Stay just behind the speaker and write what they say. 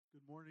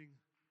morning.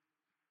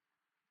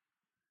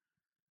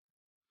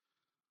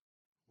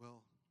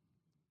 Well,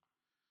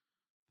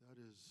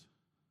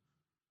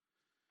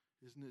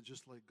 isn't it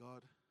just like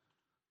God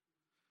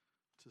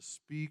to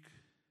speak?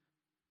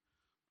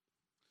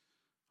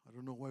 I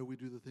don't know why we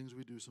do the things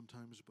we do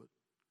sometimes, but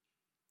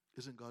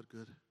isn't God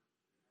good?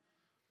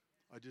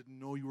 I didn't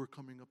know you were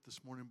coming up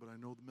this morning, but I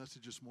know the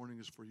message this morning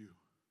is for you.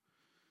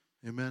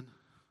 Amen.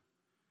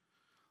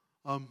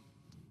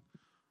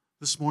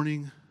 This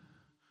morning,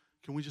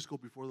 can we just go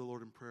before the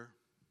Lord in prayer?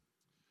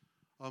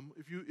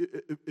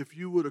 If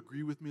you would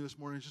agree with me this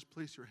morning, just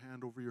place your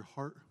hand over your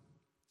heart.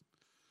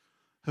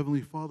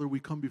 Heavenly Father, we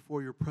come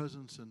before your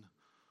presence, and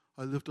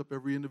I lift up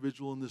every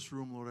individual in this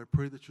room, Lord. I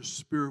pray that your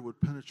Spirit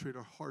would penetrate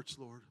our hearts,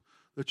 Lord.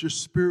 That your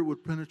Spirit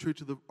would penetrate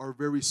to our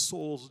very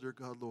souls, dear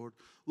God, Lord.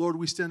 Lord,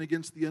 we stand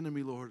against the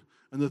enemy, Lord,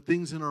 and the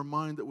things in our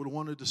mind that would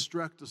want to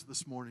distract us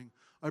this morning.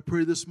 I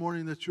pray this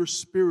morning that your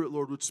Spirit,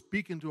 Lord, would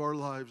speak into our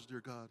lives,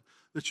 dear God.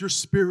 That your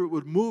Spirit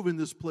would move in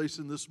this place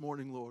in this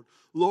morning, Lord.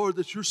 Lord,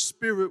 that your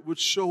Spirit would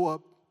show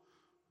up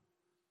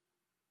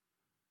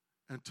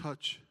and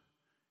touch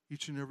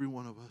each and every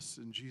one of us.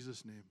 In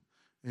Jesus' name,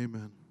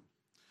 amen.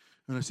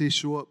 And I say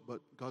show up,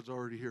 but God's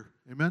already here.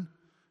 Amen?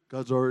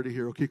 God's already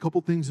here. Okay, a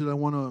couple things that I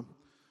want to,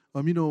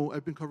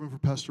 I've been covering for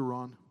Pastor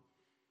Ron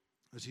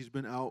as he's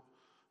been out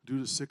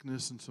due to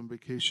sickness and some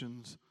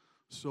vacations.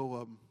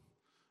 So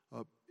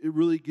it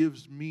really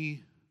gives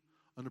me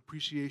an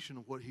appreciation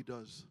of what he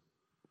does.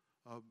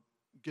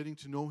 Getting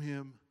to know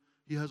him,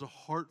 he has a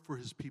heart for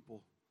his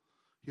people.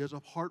 He has a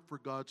heart for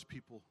God's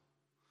people.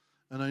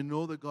 And I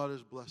know that God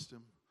has blessed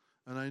him.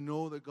 And I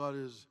know that God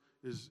is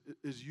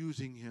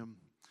using him.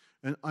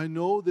 And I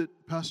know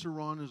that Pastor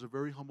Ron is a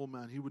very humble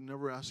man. He would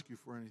never ask you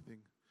for anything.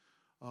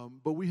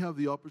 But we have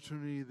the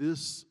opportunity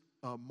this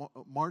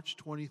March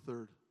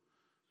 23rd,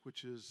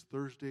 which is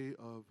Thursday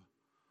of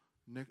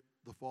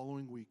the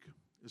following week,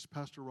 is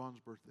Pastor Ron's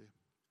birthday.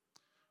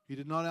 He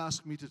did not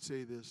ask me to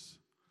say this,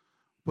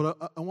 but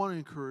I want to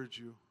encourage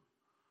you.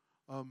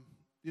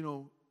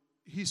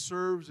 He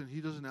serves and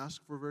he doesn't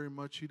ask for very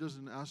much. He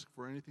doesn't ask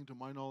for anything to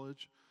my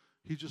knowledge.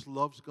 He just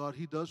loves God.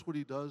 He does what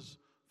he does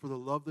for the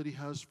love that he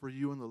has for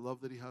you and the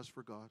love that he has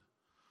for God.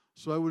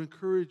 So I would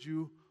encourage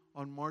you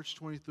on March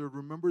 23rd,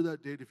 remember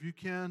that date. If you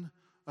can,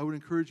 I would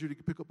encourage you to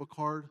pick up a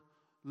card.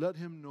 Let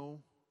him know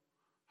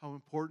how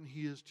important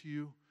he is to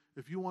you.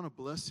 If you want to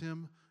bless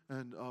him,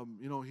 and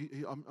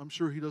I'm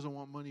sure he doesn't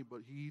want money,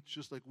 but he eats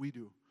just like we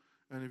do.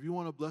 And if you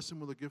want to bless him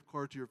with a gift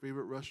card to your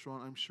favorite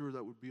restaurant, I'm sure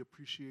that would be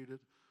appreciated.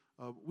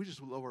 We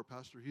just love our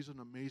pastor. He's an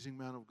amazing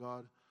man of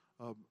God.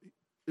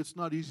 It's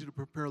not easy to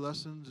prepare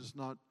lessons. It's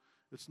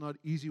not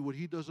easy. What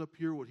he does up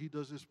here, what he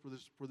does is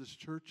for this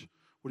church,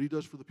 what he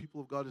does for the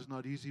people of God is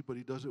not easy, but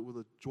he does it with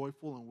a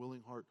joyful and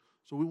willing heart.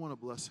 So we want to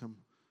bless him.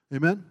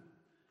 Amen?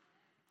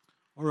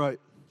 All right.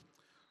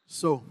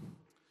 So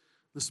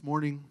this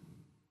morning,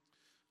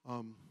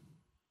 I'm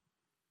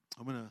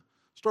going to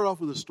start off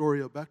with a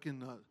story of back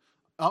in,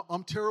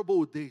 I'm terrible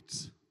with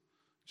dates.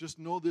 Just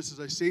know this,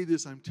 as I say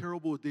this, I'm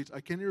terrible with dates.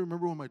 I can't even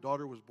remember when my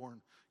daughter was born.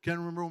 Can't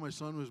remember when my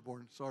son was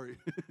born. Sorry.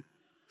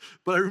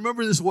 But I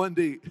remember this one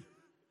date.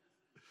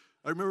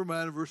 I remember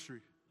my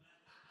anniversary.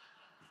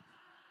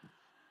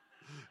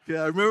 Okay,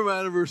 I remember my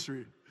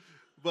anniversary.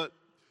 But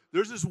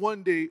there's this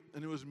one date,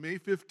 and it was May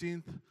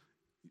 15th.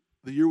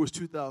 The year was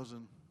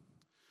 2000.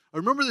 I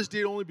remember this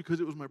date only because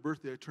it was my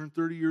birthday. I turned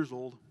 30 years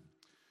old.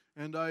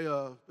 And I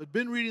had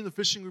been reading the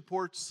fishing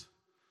reports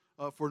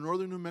for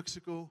northern New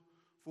Mexico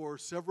for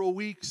several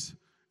weeks.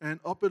 And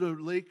up at a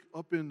lake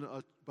up in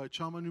by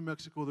Chama, New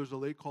Mexico, there's a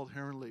lake called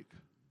Heron Lake.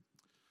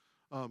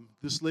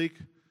 This lake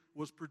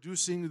was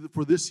producing,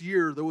 for this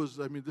year, we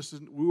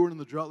weren't in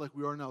the drought like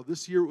we are now.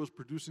 This year it was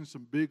producing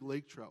some big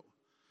lake trout.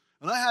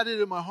 And I had it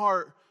in my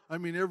heart,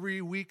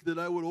 every week that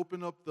I would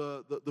open up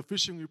the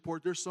fishing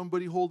report, there's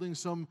somebody holding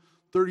some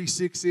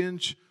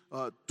 36-inch,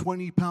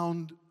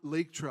 20-pound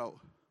lake trout.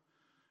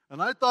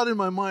 And I thought in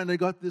my mind, I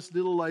got this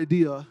little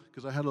idea,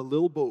 because I had a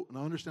little boat. And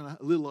I understand,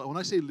 when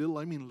I say little,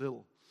 I mean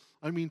little.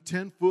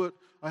 10 foot.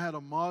 I had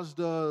a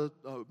Mazda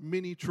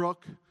mini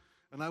truck,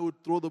 and I would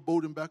throw the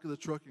boat in back of the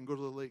truck and go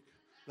to the lake.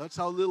 That's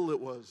how little it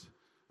was.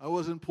 I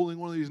wasn't pulling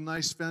one of these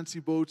nice fancy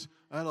boats.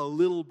 I had a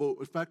little boat.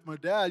 In fact, my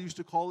dad used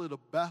to call it a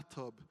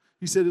bathtub.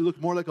 He said it looked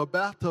more like a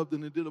bathtub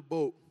than it did a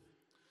boat.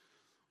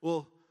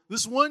 Well,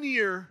 this one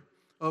year,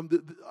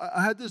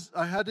 I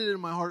had it in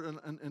my heart,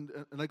 and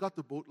I got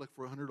the boat like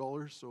for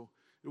 $100. So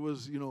it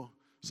was,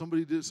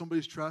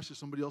 somebody's trash is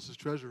somebody else's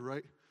treasure,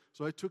 right?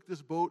 So I took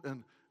this boat,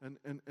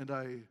 and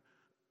I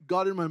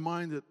got in my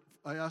mind that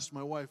I asked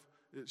my wife.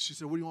 She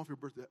said, "What do you want for your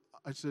birthday?"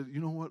 I said,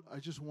 "You know what? I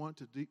just want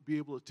to be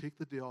able to take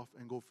the day off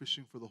and go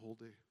fishing for the whole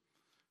day."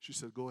 She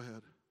said, "Go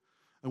ahead."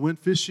 I went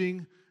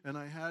fishing, and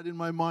I had in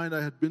my mind,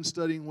 I had been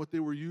studying what they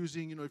were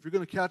using. If you're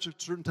going to catch a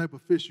certain type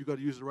of fish, you got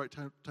to use the right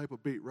type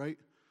of bait, right?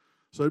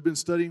 So I'd been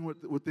studying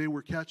what they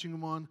were catching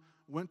them on,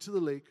 went to the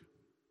lake,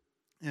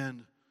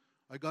 and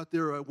I got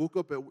there. I woke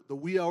up at the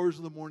wee hours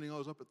of the morning. I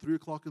was up at 3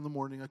 o'clock in the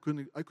morning. I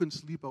couldn't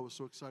sleep. I was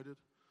so excited.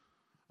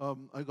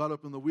 I got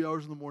up in the wee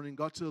hours in the morning,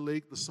 got to the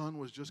lake. The sun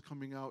was just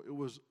coming out. It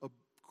was a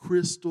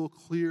crystal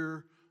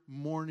clear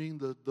morning.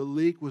 The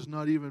lake was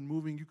not even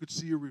moving. You could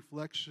see a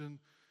reflection.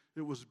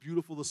 It was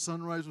beautiful. The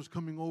sunrise was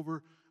coming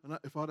over. And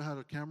if I'd had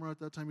a camera at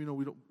that time, we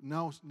don't.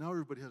 Now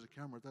everybody has a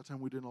camera. At that time,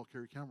 we didn't all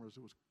carry cameras.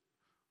 It was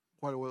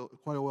quite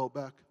a while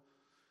back.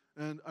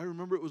 And I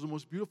remember it was the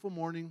most beautiful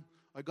morning.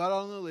 I got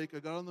out on the lake. I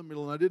got out in the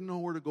middle, and I didn't know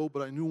where to go,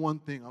 but I knew one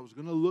thing. I was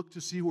going to look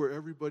to see where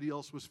everybody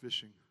else was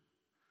fishing.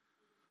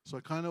 So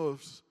I kind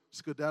of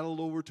skedaddled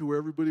over to where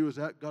everybody was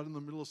at, got in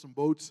the middle of some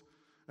boats,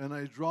 and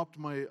I dropped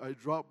my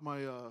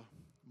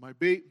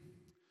bait.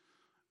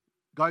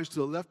 Guys to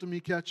the left of me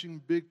catching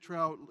big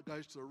trout,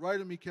 guys to the right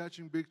of me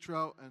catching big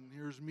trout, and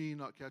here's me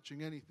not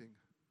catching anything.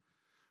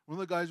 One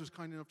of the guys was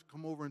kind enough to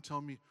come over and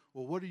tell me,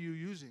 well, what are you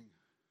using?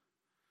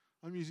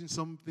 I'm using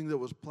something that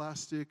was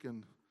plastic,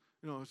 and,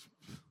 it's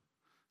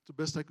the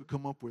best I could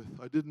come up with.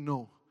 I didn't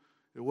know.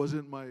 It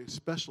wasn't my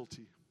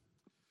specialty.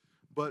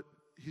 But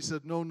he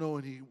said, no,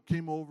 and he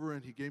came over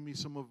and he gave me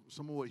some of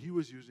what he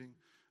was using.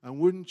 And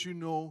wouldn't you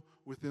know,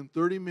 within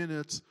 30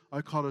 minutes,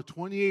 I caught a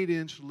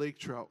 28-inch lake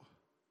trout.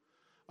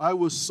 I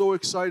was so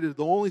excited.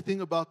 The only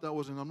thing about that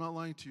was, and I'm not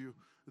lying to you,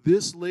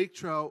 this lake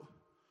trout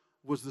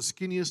was the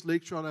skinniest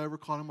lake trout I ever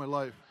caught in my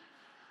life.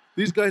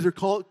 These guys are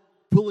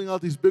pulling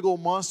out these big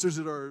old monsters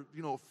that are,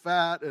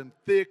 fat and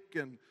thick,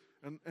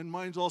 and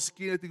mine's all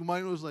skinny. I think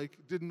mine was like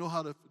didn't know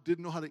how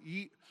to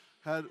eat,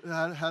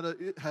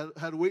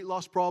 had weight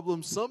loss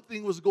problems.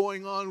 Something was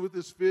going on with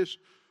this fish,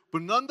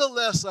 but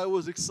nonetheless, I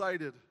was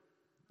excited.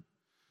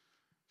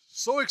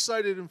 So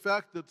excited, in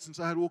fact, that since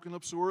I had woken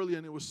up so early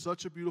and it was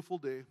such a beautiful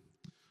day,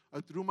 I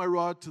threw my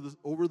rod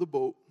over the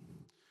boat,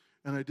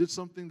 and I did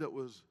something that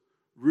was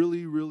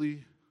really,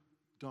 really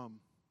dumb.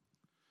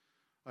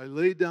 I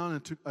laid down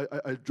and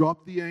I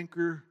dropped the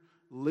anchor,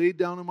 laid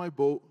down in my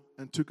boat,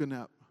 and took a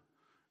nap.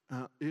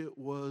 It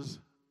was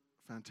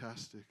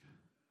fantastic.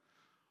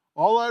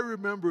 All I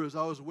remember is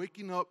I was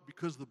waking up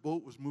because the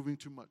boat was moving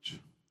too much.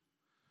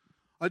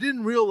 I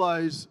didn't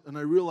realize, and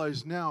I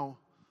realize now,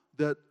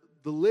 that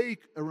the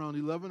lake around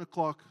 11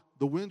 o'clock,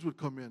 the winds would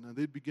come in and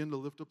they'd begin to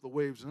lift up the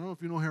waves. And I don't know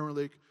if you know Heron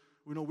Lake.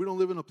 We don't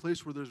live in a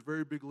place where there's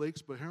very big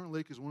lakes, but Heron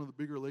Lake is one of the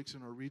bigger lakes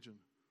in our region.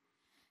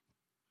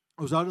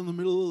 I was out in the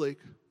middle of the lake,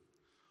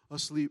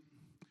 asleep,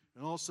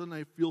 and all of a sudden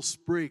I feel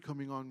spray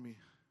coming on me,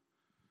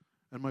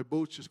 and my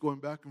boat's just going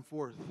back and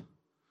forth.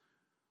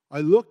 I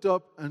looked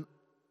up, and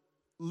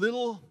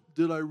little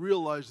did I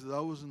realize that I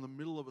was in the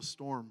middle of a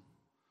storm.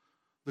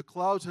 The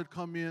clouds had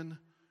come in,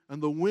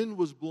 and the wind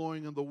was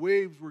blowing, and the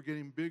waves were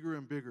getting bigger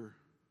and bigger.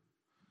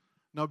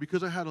 Now,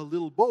 because I had a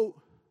little boat,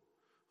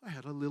 I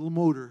had a little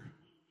motor.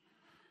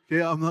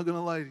 Okay, I'm not going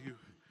to lie to you.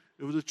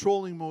 It was a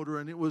trolling motor,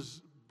 and it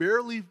was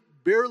barely,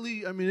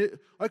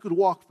 I could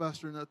walk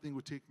faster than that thing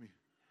would take me.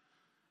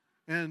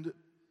 And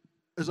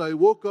as I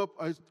woke up,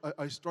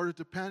 I started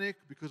to panic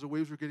because the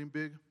waves were getting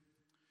big.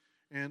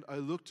 And I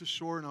looked to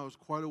shore, and I was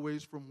quite a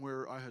ways from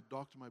where I had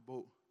docked my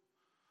boat.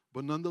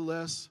 But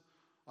nonetheless,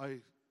 I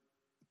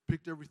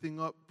picked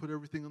everything up, put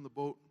everything in the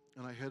boat,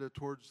 and I headed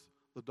towards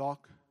the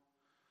dock.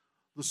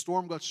 The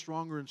storm got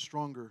stronger and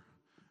stronger,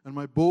 and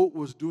my boat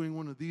was doing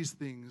one of these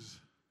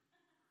things.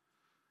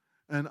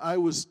 And I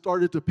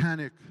started to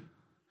panic.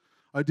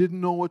 I didn't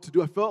know what to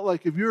do. I felt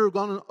like if you were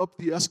gone up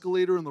the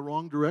escalator in the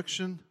wrong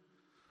direction,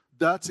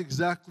 that's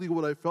exactly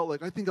what I felt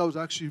like. I think I was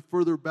actually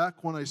further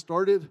back when I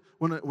started,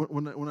 when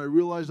I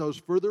realized I was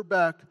further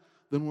back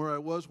than where I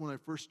was when I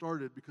first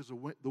started because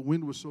the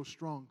wind was so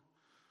strong.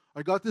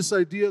 I got this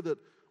idea that,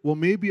 well,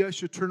 maybe I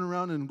should turn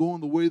around and go in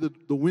the way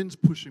that the wind's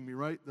pushing me,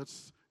 right?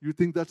 You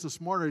think that's a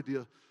smart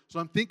idea. So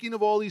I'm thinking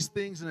of all these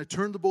things, and I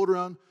turned the boat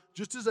around.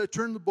 Just as I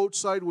turned the boat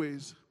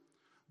sideways,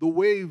 the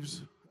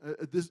waves,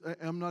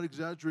 I'm not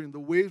exaggerating, the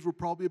waves were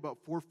probably about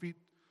 4 feet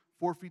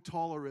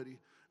tall already,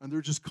 and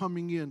they're just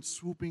coming in,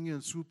 swooping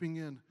in.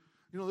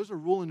 There's a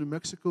rule in New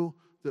Mexico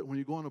that when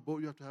you go on a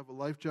boat, you have to have a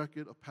life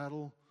jacket, a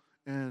paddle,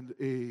 and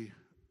a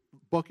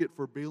bucket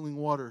for bailing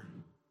water.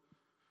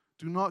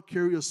 Do not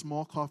carry a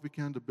small coffee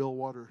can to bail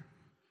water.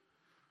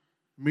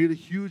 Made a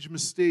huge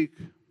mistake.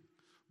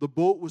 The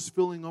boat was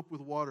filling up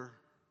with water.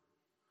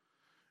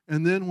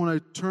 And then when I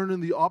turned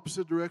in the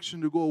opposite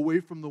direction to go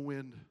away from the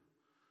wind,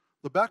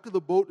 the back of the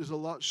boat is a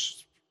lot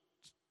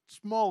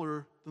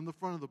smaller than the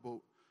front of the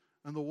boat,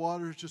 and the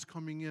water is just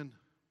coming in.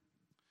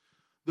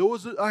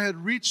 I had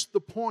reached the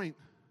point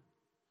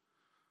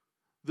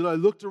that I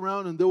looked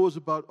around, and there was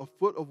about a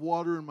foot of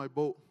water in my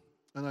boat,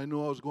 and I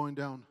knew I was going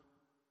down.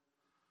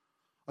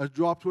 I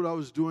dropped what I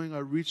was doing. I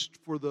reached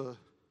for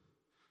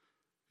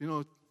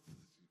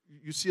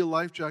you see a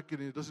life jacket,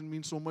 and it doesn't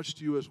mean so much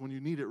to you as when you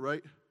need it,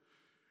 right?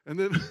 And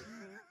then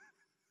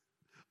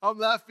I'm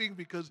laughing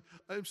because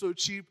I'm so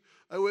cheap.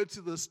 I went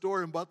to the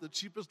store and bought the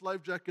cheapest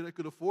life jacket I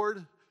could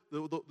afford,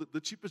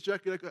 the cheapest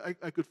jacket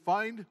I could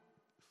find.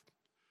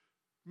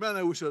 Man,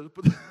 I wish I had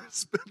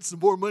spent some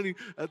more money.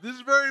 At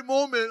this very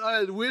moment, I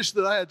had wished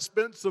that I had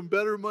spent some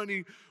better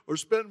money or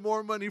spent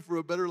more money for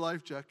a better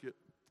life jacket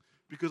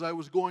because I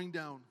was going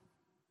down.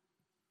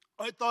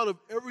 I thought of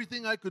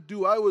everything I could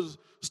do. I was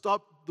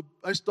stopped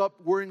I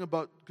stopped worrying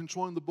about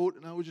controlling the boat,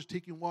 and I was just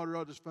taking water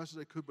out as fast as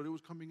I could, but it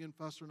was coming in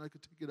faster than I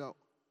could take it out.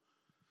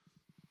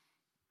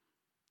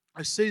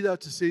 I say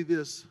that to say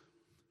this.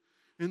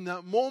 In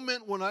that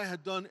moment when I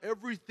had done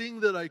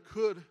everything that I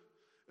could,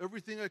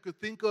 everything I could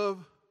think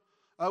of,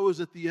 I was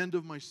at the end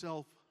of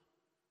myself.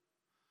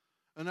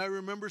 And I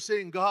remember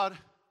saying, God,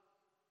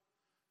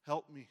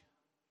 help me.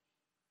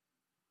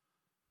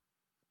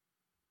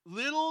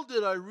 Little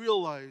did I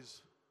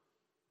realize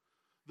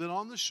that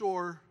on the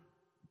shore,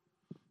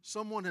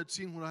 someone had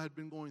seen what I had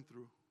been going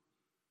through.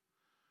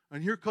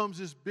 And here comes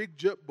this big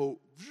jet boat.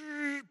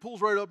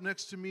 Pulls right up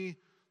next to me.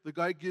 The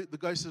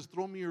guy says,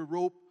 throw me your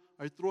rope.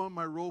 I throw him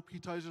my rope. He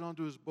ties it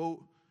onto his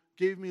boat,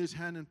 gave me his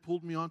hand, and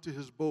pulled me onto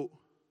his boat.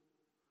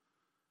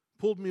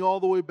 Pulled me all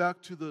the way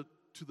back to the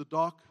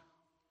dock.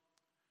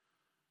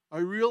 I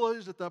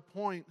realized at that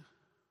point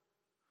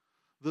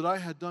that I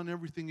had done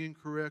everything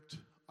incorrect.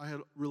 I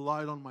had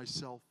relied on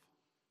myself.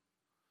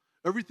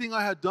 Everything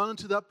I had done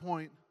to that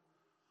point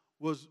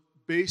was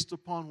based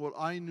upon what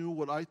I knew,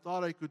 what I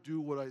thought I could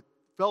do, what I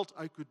felt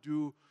I could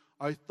do.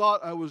 I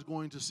thought I was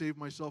going to save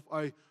myself.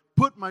 I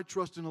put my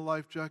trust in a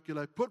life jacket.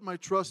 I put my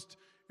trust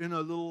in a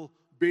little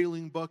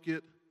bailing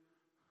bucket.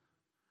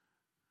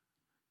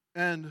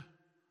 And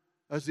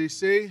as they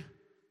say,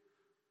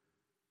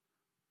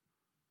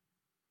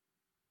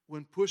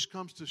 when push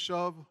comes to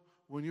shove,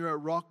 when you're at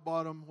rock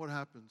bottom, what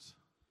happens?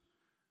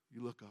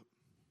 You look up.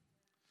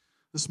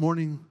 This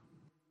morning,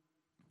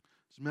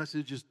 this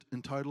message is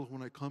entitled,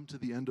 When I Come to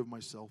the End of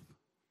Myself.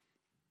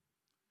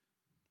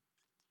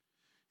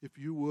 If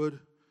you would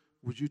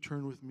you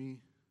turn with me?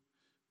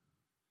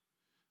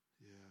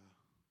 Yeah.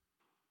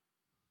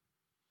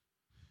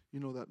 You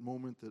know that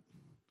moment that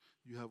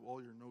you have all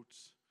your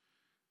notes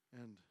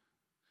and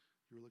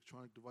your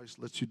electronic device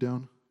lets you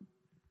down?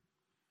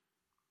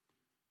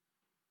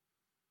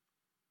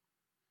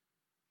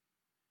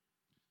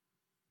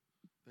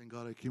 Thank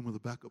God I came with a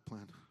backup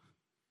plan.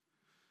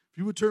 If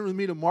you would turn with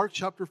me to Mark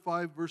chapter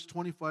 5, verse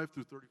 25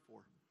 through 34.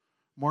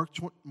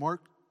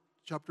 Mark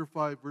chapter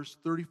 5, verse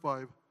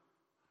 25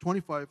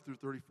 through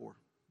 34.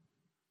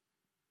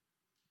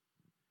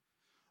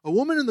 A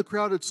woman in the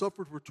crowd had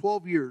suffered for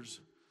 12 years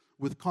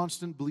with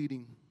constant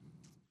bleeding.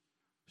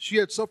 She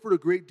had suffered a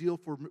great deal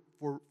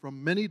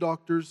from many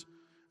doctors,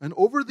 and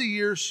over the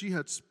years she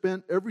had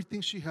spent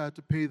everything she had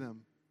to pay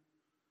them.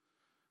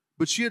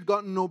 But she had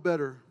gotten no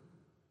better.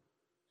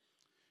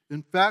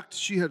 In fact,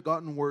 she had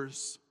gotten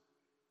worse.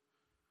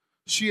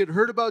 She had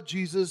heard about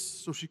Jesus,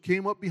 so she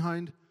came up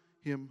behind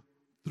him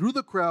through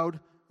the crowd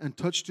and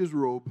touched his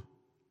robe.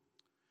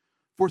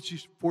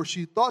 For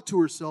she thought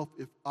to herself,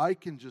 if I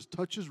can just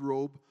touch his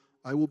robe,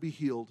 I will be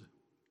healed.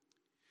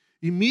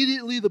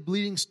 Immediately the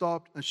bleeding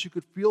stopped, and she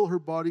could feel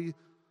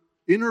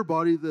in her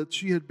body that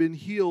she had been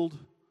healed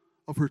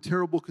of her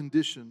terrible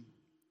condition.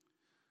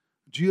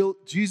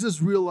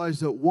 Jesus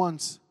realized at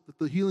once that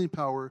the healing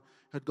power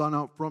had gone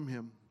out from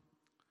him.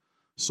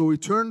 So he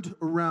turned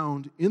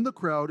around in the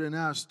crowd and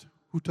asked,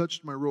 who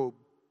touched my robe?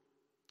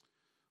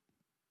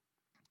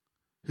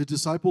 His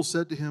disciples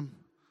said to him,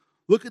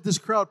 look at this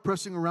crowd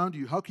pressing around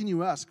you. How can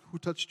you ask, who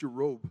touched your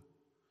robe?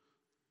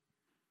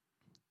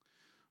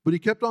 But he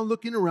kept on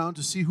looking around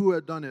to see who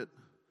had done it.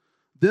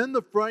 Then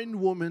the frightened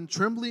woman,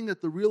 trembling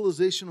at the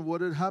realization of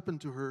what had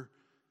happened to her,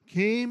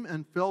 came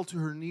and fell to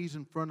her knees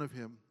in front of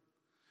him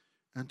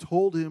and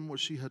told him what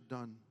she had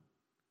done.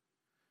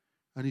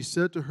 And he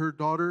said to her,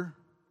 daughter,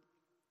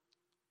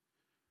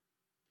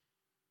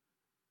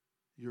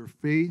 your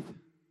faith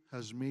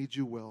has made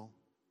you well.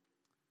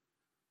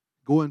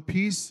 Go in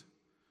peace.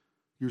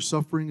 Your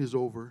suffering is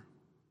over.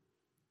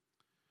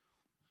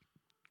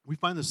 We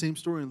find the same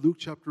story in Luke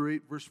chapter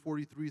 8, verse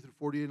 43 through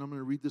 48. I'm going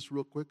to read this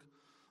real quick.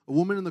 A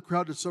woman in the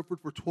crowd had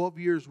suffered for 12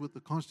 years with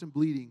the constant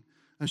bleeding,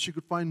 and she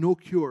could find no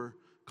cure.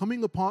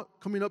 Coming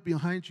up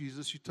behind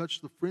Jesus, she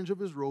touched the fringe of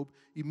his robe.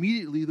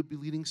 Immediately the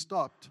bleeding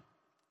stopped.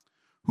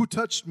 Who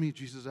touched me?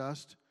 Jesus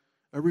asked.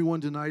 Everyone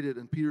denied it,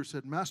 and Peter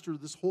said, Master,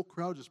 this whole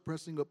crowd is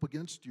pressing up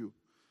against you.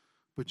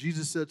 But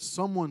Jesus said,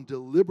 someone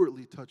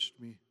deliberately touched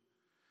me,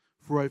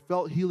 for I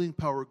felt healing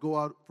power go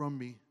out from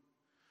me.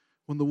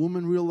 When the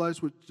woman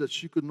realized that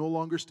she could no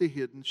longer stay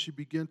hidden, she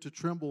began to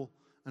tremble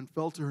and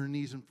fell to her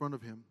knees in front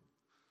of him.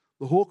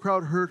 The whole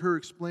crowd heard her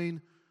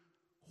explain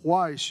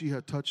why she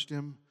had touched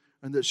him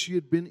and that she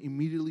had been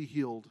immediately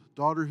healed.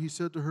 Daughter, he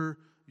said to her,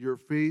 your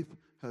faith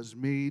has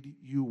made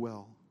you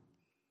well.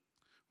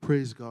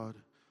 Praise God.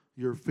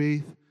 Your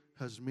faith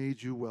has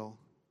made you well.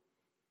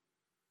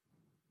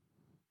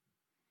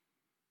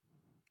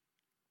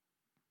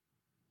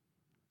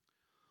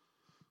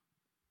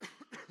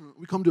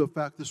 We come to a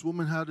fact. This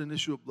woman had an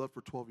issue of blood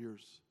for 12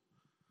 years.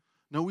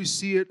 Now we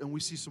see it and we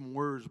see some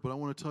words, but I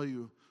want to tell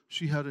you,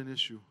 she had an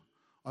issue.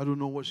 I don't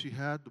know what she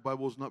had. The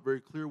Bible is not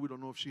very clear. We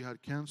don't know if she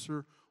had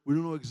cancer. We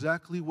don't know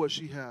exactly what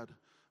she had,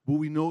 but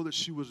we know that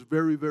she was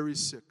very, very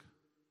sick.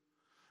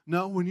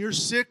 Now, when you're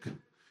sick,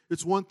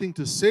 it's one thing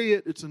to say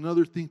it, it's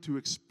another thing to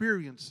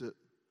experience it.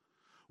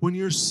 When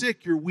you're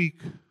sick, you're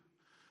weak.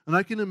 And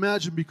I can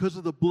imagine because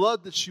of the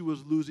blood that she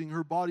was losing,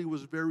 her body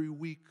was very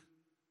weak.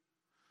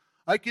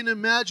 I can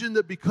imagine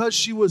that because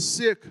she was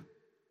sick,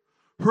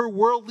 her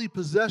worldly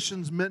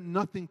possessions meant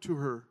nothing to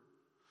her.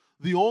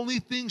 The only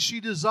thing she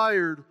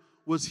desired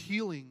was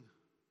healing,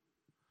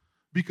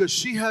 because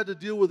she had to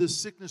deal with this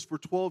sickness for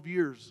 12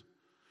 years.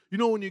 You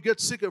know, when you get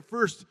sick at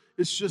first,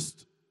 it's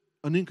just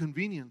an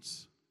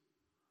inconvenience.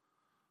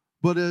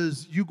 But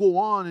as you go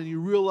on and you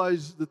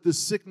realize that this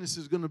sickness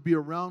is going to be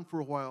around for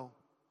a while,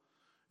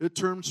 it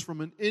turns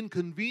from an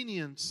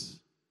inconvenience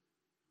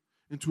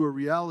into a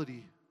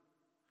reality.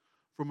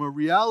 From a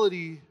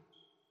reality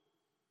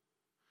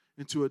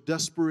into a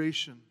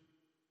desperation.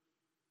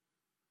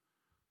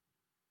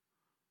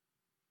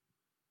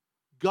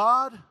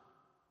 God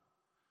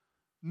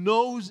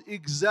knows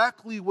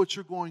exactly what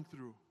you're going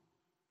through.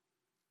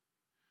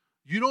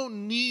 You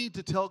don't need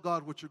to tell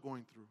God what you're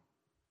going through.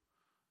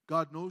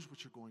 God knows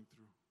what you're going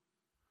through.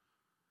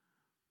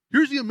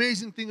 Here's the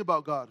amazing thing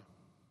about God.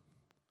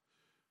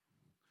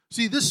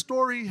 See, this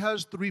story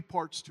has 3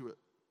 parts to it.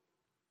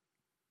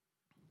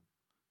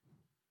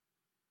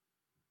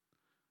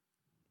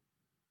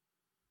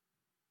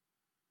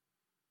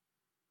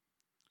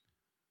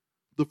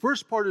 The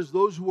first part is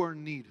those who are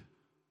in need.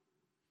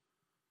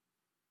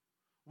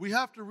 We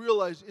have to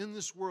realize in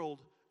this world,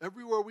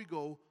 everywhere we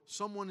go,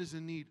 someone is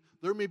in need.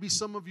 There may be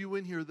some of you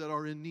in here that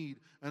are in need.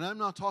 And I'm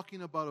not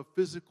talking about a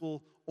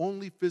physical,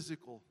 only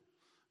physical.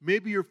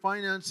 Maybe your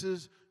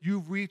finances,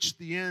 you've reached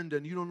the end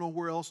and you don't know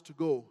where else to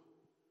go.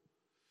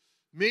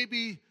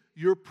 Maybe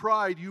your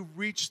pride, you've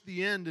reached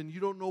the end and you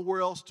don't know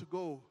where else to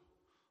go.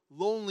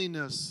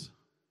 Loneliness.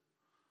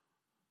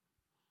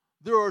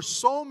 There are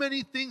so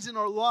many things in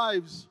our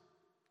lives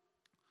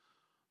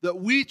that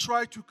we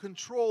try to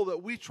control,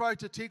 that we try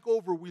to take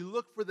over. We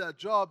look for that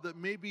job that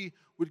maybe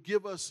would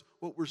give us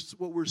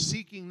what we're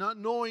seeking, not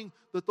knowing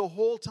that the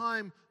whole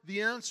time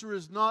the answer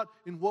is not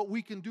in what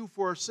we can do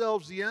for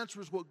ourselves. The answer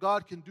is what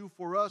God can do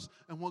for us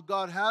and what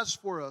God has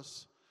for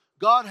us.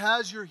 God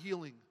has your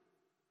healing.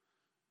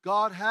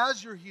 God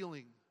has your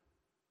healing.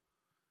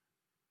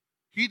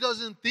 He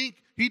doesn't think,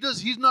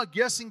 he's not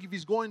guessing if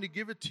he's going to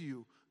give it to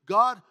you.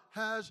 God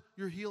has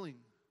your healing.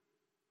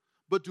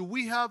 But do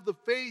we have the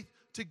faith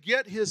to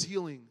get his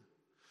healing?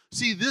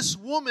 See, this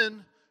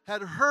woman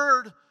had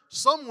heard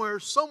somewhere,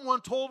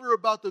 someone told her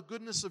about the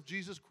goodness of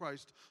Jesus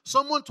Christ.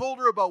 Someone told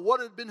her about what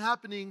had been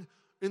happening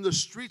in the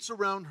streets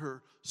around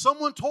her.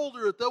 Someone told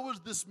her that there was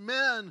this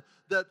man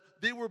that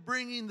they were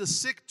bringing the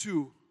sick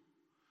to.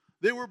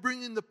 They were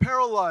bringing the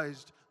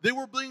paralyzed. They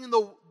were bringing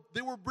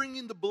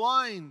the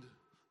blind,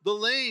 the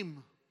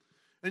lame.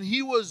 And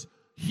he was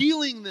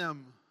healing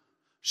them.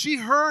 She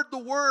heard the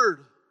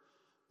word.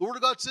 The word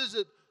of God says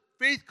that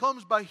faith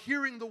comes by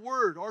hearing the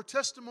word. Our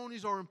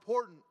testimonies are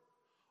important.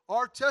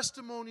 Our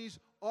testimonies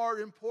are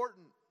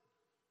important.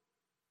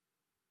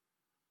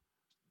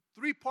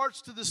 3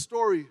 parts to this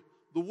story: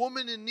 the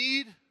woman in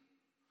need,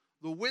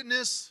 the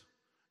witness,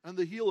 and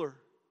the healer.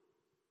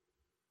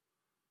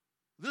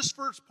 This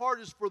first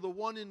part is for the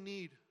one in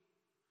need.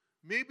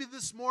 Maybe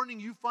this morning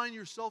you find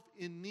yourself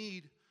in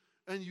need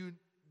and you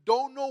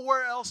don't know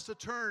where else to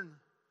turn.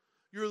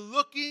 You're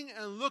looking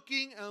and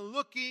looking and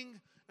looking,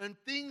 and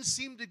things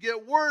seem to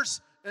get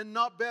worse and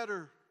not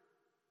better.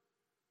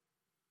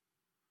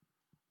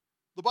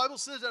 The Bible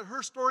says that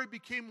her story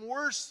became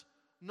worse,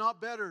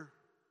 not better.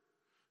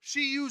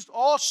 She used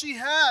all she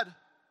had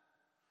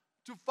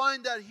to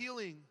find that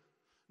healing.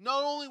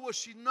 Not only was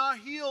she not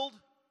healed,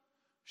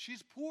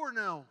 she's poor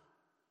now.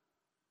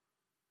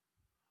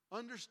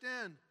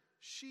 Understand,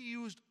 she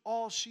used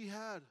all she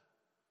had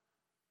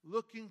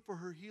looking for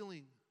her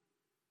healing.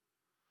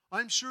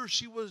 I'm sure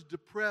she was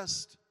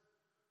depressed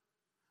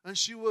and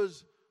she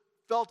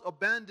felt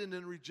abandoned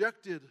and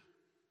rejected.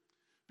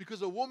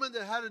 Because a woman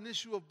that had an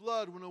issue of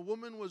blood, when a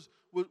woman was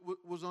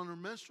on her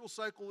menstrual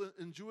cycle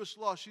in Jewish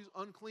law, she's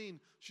unclean.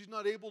 She's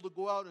not able to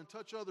go out and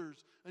touch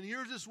others. And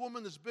here's this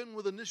woman that's been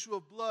with an issue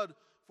of blood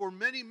for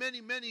many, many,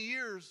 many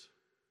years.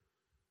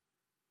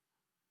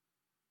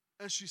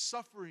 And she's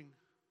suffering.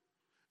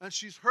 And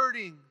she's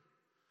hurting.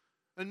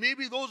 And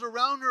maybe those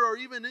around her are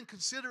even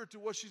inconsiderate to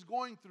what she's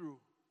going through.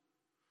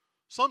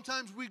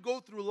 Sometimes we go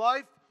through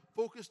life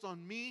focused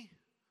on me,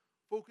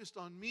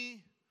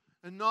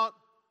 and not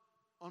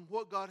on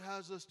what God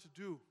has us to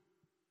do.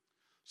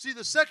 See,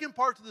 the second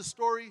part to the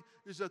story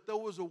is that there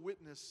was a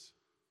witness.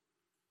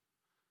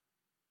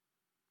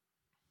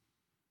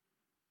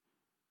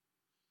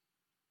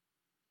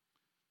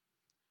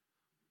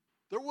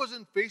 There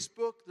wasn't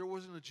Facebook, there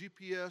wasn't a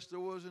GPS, there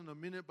wasn't a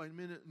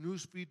minute-by-minute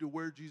news feed to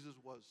where Jesus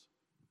was.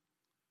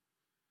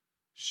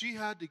 She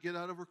had to get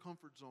out of her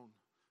comfort zone,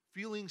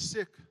 feeling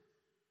sick,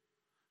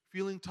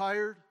 feeling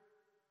tired,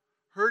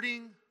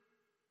 hurting.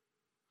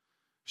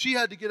 She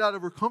had to get out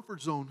of her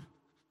comfort zone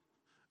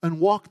and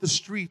walk the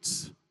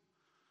streets.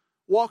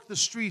 Walk the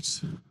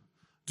streets.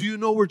 Do you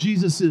know where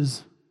Jesus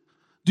is?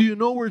 Do you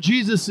know where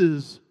Jesus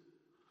is?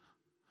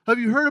 Have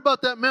you heard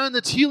about that man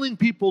that's healing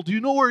people? Do you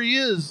know where he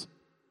is?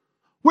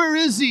 Where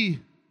is he?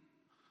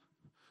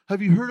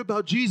 Have you heard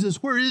about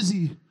Jesus? Where is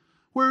he?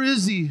 Where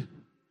is he?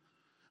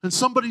 And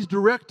somebody's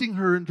directing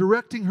her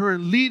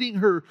and leading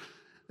her.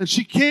 And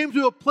she came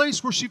to a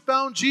place where she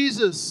found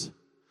Jesus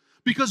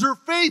because her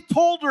faith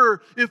told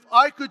her, if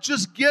I could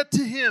just get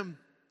to him,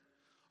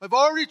 I've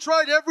already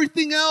tried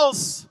everything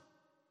else.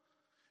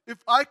 If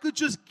I could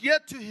just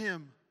get to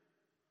him,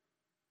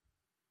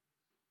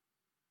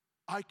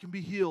 I can be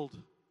healed.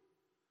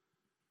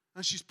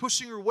 And she's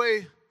pushing her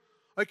way.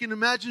 I can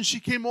imagine she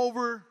came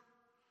over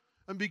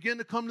and began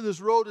to come to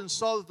this road and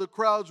saw that the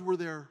crowds were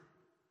there.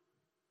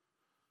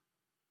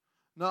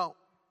 Now,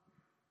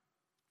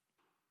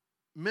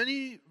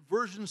 many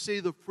versions say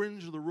the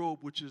fringe of the robe,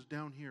 which is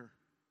down here.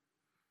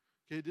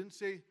 Okay, it didn't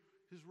say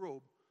his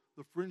robe,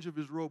 the fringe of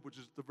his robe, which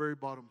is at the very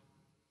bottom.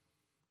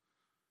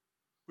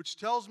 Which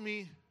tells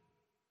me,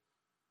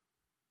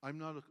 I'm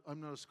not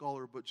a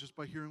scholar, but just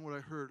by hearing what I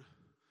heard,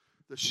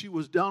 that she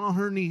was down on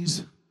her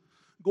knees,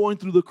 going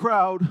through the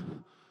crowd,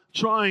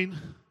 trying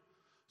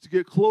to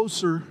get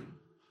closer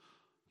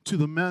to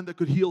the man that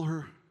could heal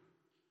her,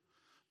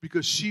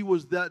 because she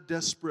was that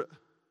desperate.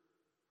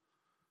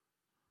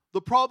 The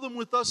problem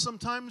with us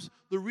sometimes,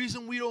 the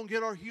reason we don't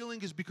get our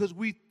healing is because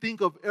we think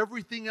of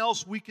everything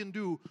else we can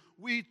do.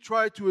 We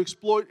try to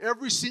exploit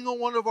every single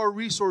one of our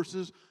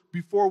resources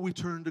before we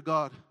turn to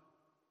God.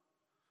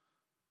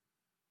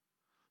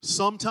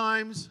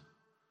 Sometimes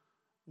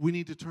we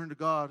need to turn to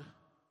God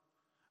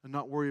and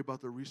not worry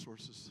about the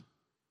resources.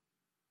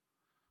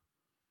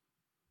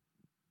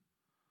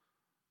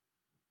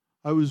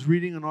 I was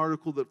reading an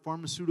article that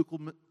pharmaceutical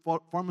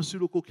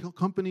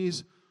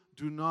companies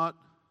do not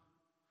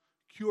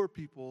cure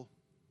people.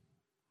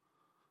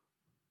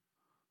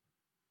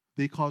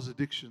 They cause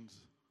addictions.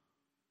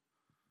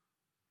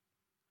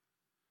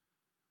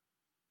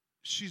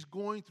 She's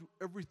going through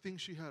everything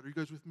she had. Are you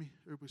guys with me?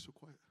 Everybody's so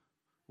quiet.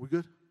 We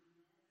good?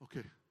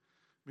 Okay.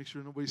 Make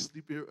sure nobody's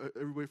sleeping.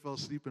 Everybody fell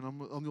asleep and I'm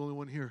the only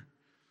one here.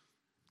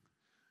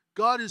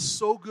 God is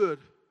so good.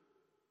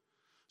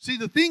 See,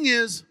 the thing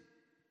is,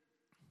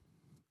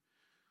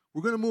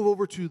 we're going to move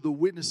over to the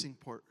witnessing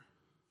part.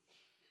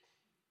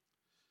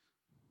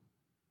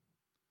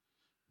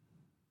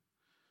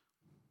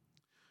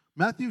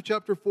 Matthew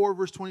chapter 4,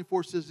 verse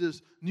 24 says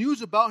this,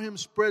 news about him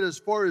spread as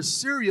far as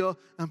Syria,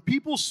 and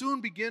people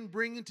soon began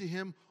bringing to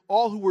him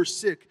all who were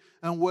sick,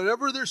 and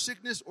whatever their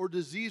sickness or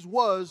disease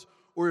was,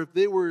 or if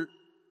they were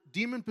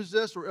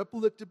demon-possessed or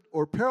epileptic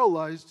or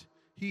paralyzed,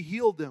 he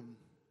healed them.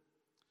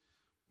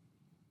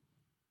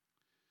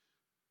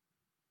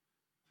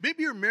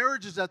 Maybe your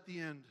marriage is at the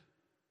end.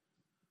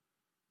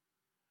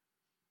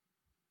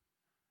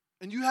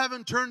 And you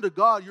haven't turned to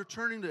God, you're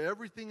turning to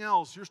everything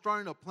else. You're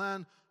starting to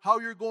plan how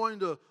you're going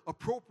to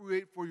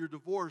appropriate for your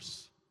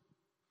divorce.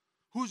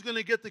 Who's going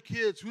to get the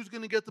kids? Who's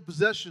going to get the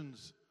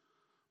possessions?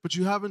 But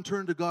you haven't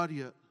turned to God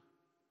yet.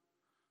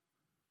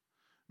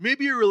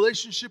 Maybe your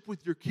relationship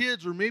with your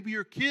kids, or maybe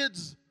your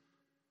kids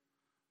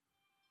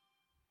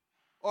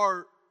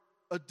are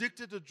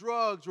addicted to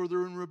drugs, or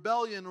they're in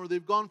rebellion, or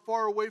they've gone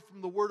far away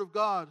from the Word of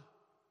God.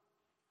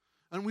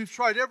 And we've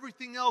tried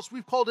everything else.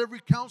 We've called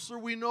every counselor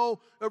we know,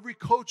 every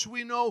coach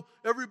we know,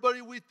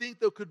 everybody we think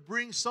that could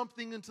bring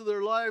something into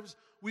their lives.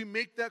 We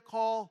make that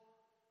call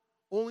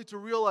only to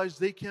realize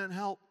they can't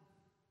help.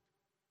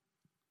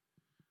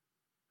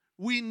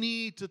 We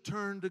need to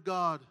turn to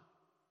God.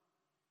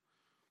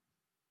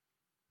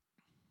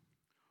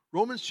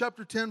 Romans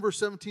chapter 10, verse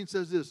 17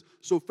 says this,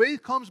 so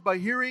faith comes by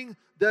hearing,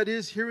 that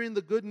is, hearing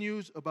the good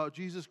news about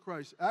Jesus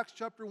Christ. Acts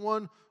chapter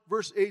 1,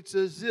 verse 8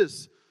 says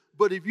this,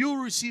 but if you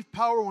will receive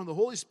power when the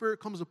Holy Spirit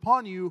comes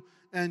upon you,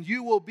 and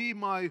you will be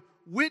my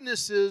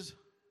witnesses,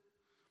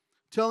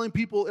 telling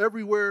people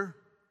everywhere,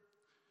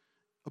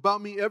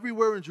 about me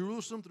everywhere in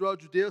Jerusalem, throughout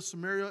Judea,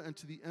 Samaria, and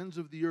to the ends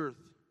of the earth.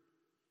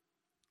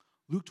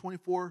 Luke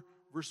 24,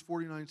 verse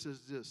 49 says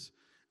this,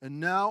 and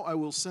now I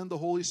will send the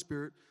Holy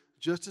Spirit,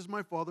 just as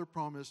my Father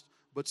promised,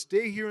 but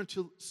stay here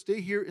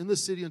in the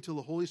city until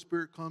the Holy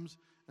Spirit comes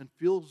and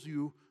fills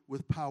you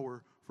with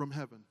power from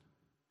heaven.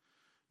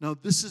 Now,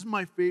 this is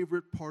my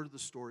favorite part of the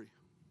story.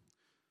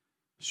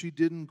 She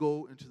didn't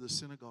go into the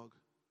synagogue.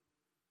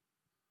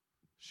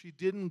 She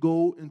didn't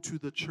go into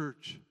the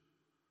church.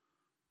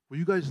 Will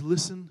you guys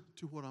listen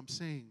to what I'm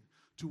saying,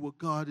 to what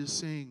God is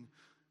saying?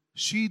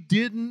 She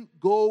didn't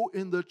go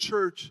in the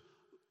church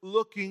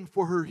looking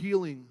for her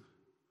healing.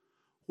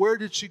 Where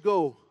did she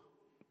go?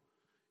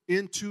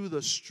 Into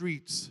the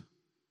streets.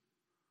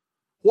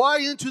 Why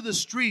into the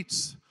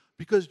streets?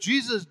 Because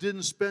Jesus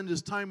didn't spend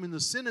his time in the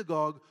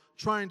synagogue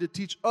trying to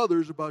teach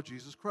others about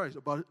Jesus Christ,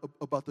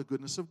 about the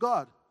goodness of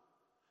God.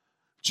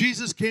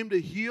 Jesus came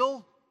to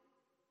heal,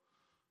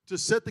 to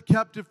set the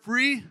captive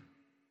free,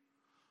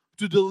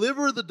 to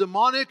deliver the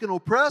demonic and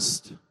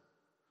oppressed,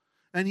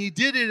 and he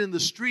did it in the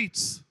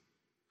streets.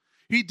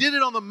 He did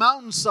it on the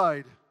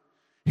mountainside.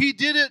 He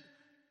did it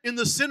in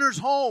the sinner's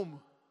home.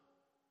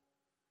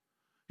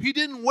 He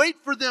didn't wait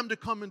for them to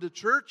come into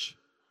church.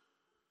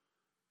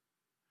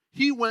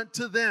 He went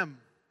to them.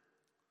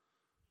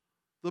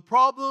 The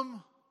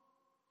problem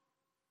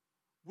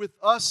with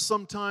us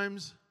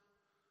sometimes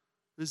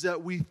is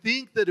that we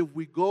think that if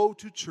we go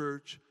to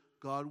church,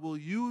 God will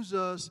use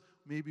us.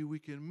 Maybe we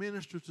can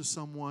minister to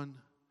someone.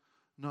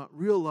 not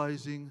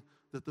realizing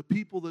that the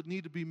people that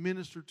need to be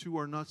ministered to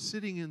are not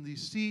sitting in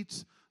these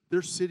seats.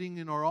 They're sitting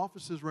in our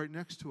offices right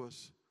next to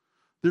us.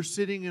 They're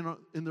sitting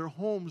in their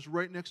homes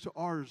right next to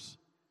ours.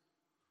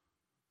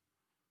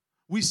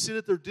 We sit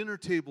at their dinner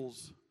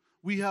tables.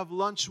 We have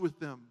lunch with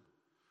them.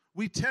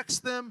 We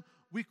text them,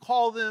 we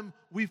call them,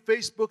 we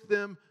Facebook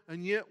them,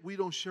 and yet we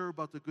don't share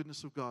about the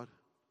goodness of God.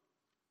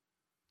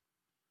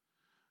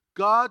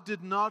 God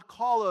did not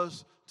call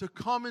us to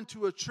come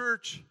into a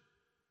church,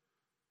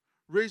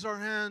 raise our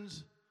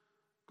hands,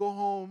 go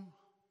home,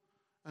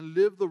 and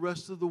live the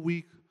rest of the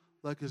week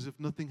like as if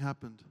nothing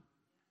happened.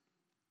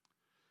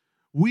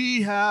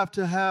 We have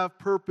to have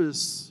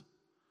purpose.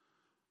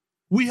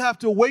 We have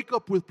to wake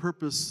up with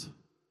purpose.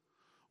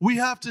 We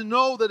have to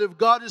know that if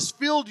God has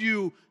filled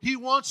you, He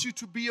wants you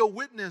to be a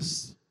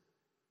witness.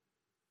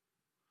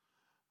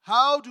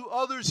 How do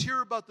others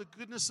hear about the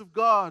goodness of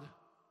God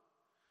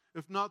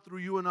if not through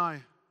you and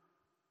I?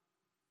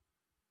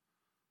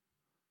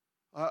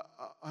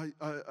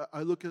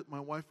 I look at my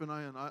wife and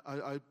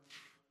I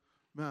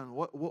man,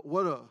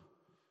 what a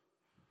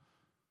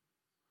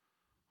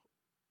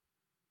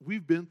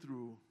we've been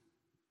through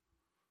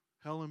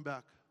hell and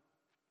back.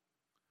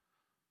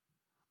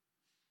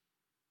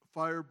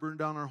 Fire burned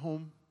down our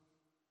home.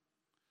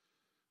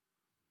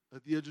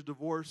 At the edge of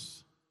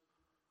divorce.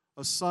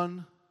 A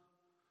son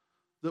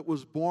that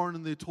was born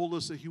and they told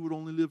us that he would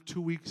only live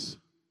 2 weeks.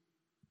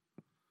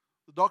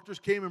 The doctors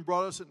came and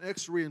brought us an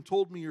x-ray and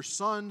told me, your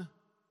son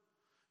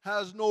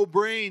has no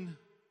brain.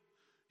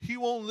 He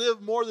won't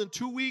live more than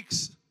 2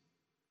 weeks.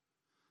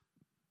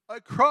 I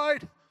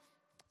cried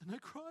and I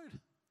cried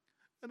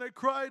and I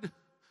cried.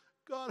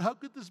 God, how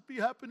could this be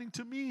happening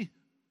to me?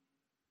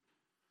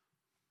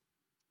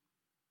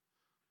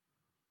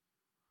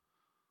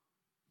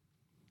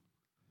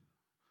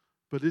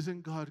 But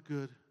isn't God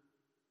good?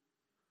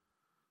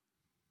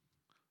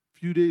 A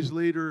few days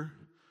later,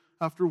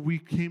 after we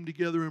came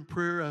together in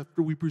prayer,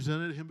 after we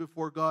presented him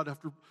before God,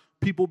 after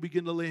people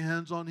began to lay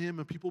hands on him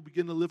and people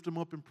began to lift him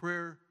up in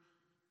prayer,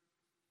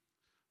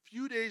 a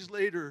few days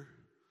later,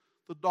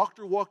 the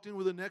doctor walked in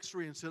with an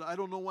x-ray and said, I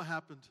don't know what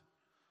happened.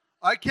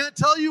 I can't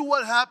tell you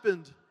what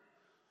happened.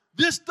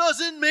 This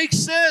doesn't make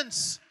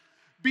sense.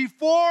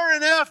 Before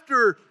and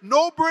after,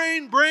 no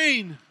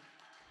brain.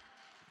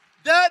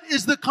 That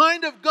is the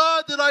kind of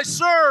God that I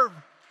serve.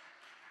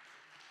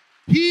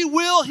 He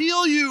will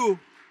heal you.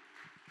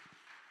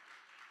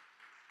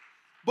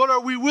 But are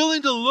we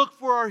willing to look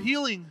for our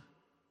healing?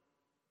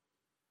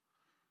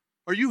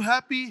 Are you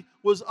happy?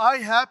 Was I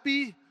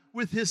happy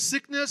with his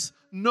sickness?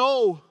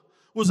 No.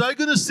 Was I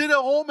going to sit at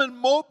home and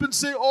mope and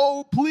say,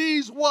 oh,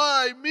 please,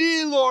 why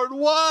me, Lord?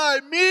 Why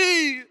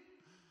me?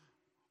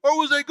 Or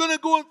was I going to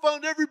go and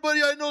find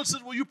everybody I know and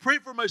said, will you pray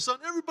for my son?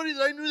 Everybody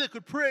that I knew that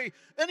could pray.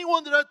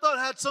 Anyone that I thought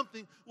had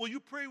something. Will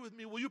you pray with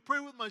me? Will you pray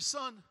with my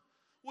son?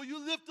 Will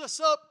you lift us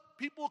up?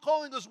 People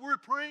calling us, we're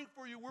praying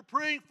for you. We're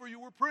praying for you.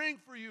 We're praying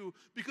for you.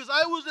 Because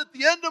I was at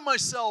the end of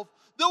myself.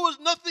 There was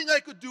nothing I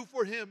could do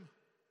for him.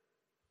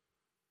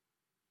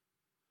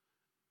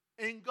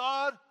 And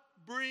God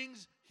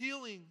brings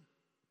healing.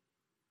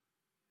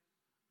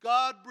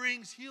 God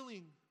brings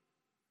healing.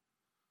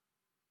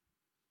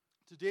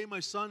 Today my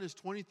son is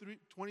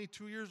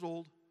 22 years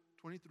old,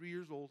 23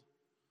 years old.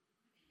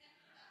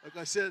 Like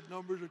I said,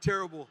 numbers are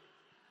terrible.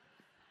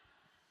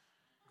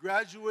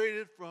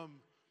 Graduated from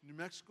New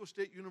Mexico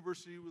State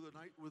University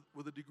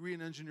with a degree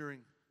in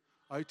engineering,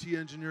 IT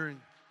engineering.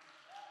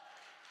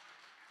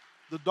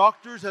 The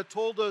doctors had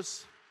told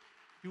us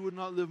he would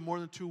not live more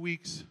than 2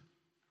 weeks.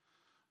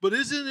 But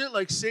isn't it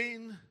like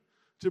Satan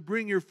to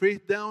bring your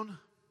faith down?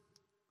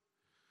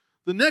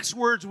 The next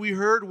words we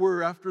heard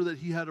were, after that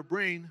he had a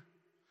brain,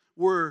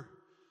 were,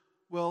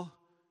 well,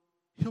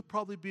 he'll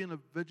probably be in a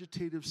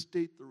vegetative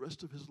state the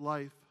rest of his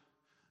life.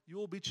 You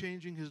will be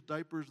changing his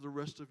diapers the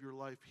rest of your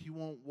life. He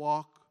won't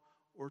walk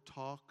or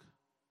talk.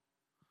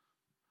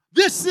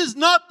 This is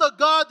not the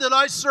God that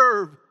I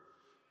serve.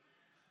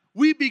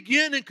 We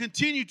begin and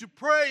continue to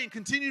pray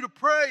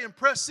and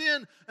press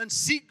in and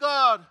seek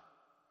God.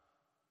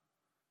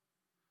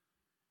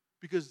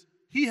 Because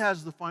he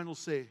has the final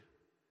say.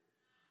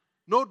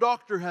 No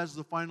doctor has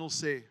the final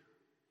say.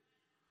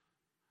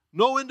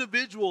 No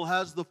individual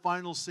has the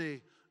final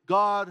say.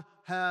 God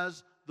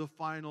has the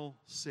final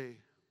say.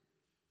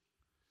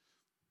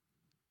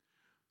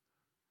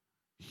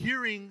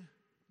 Hearing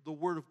the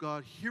Word of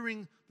God,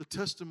 hearing the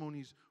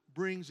testimonies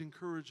brings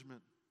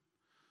encouragement.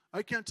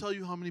 I can't tell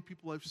you how many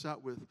people I've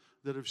sat with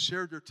that have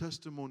shared their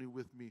testimony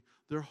with me,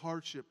 their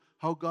hardship,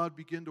 how God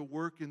began to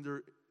work in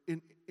their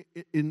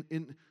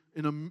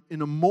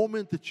in a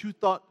moment that you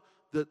thought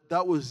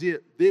that was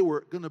it. They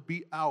were going to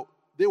be out.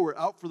 They were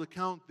out for the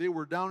count. They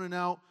were down and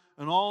out.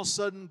 And all of a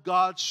sudden,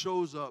 God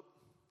shows up.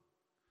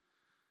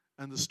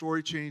 And the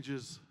story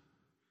changes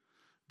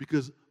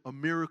because a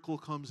miracle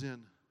comes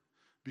in.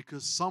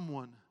 Because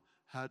someone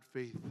had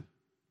faith.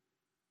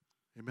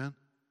 Amen?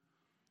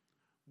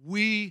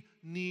 We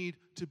need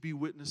to be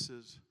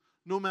witnesses.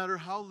 No matter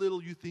how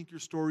little you think your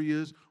story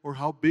is, or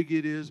how big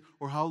it is,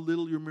 or how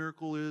little your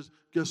miracle is,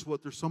 guess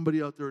what? There's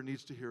somebody out there who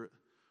needs to hear it.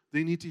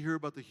 They need to hear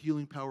about the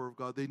healing power of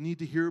God. They need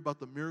to hear about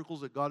the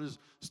miracles that God is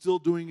still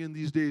doing in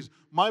these days.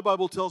 My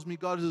Bible tells me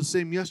God is the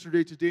same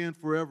yesterday, today, and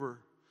forever.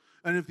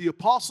 And if the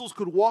apostles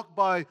could walk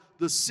by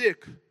the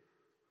sick,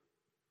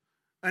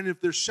 and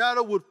if their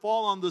shadow would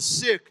fall on the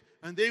sick,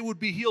 and they would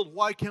be healed,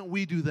 why can't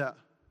we do that?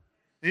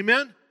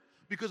 Amen?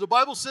 Because the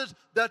Bible says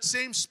that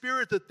same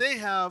spirit that they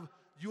have,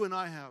 you and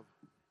I have.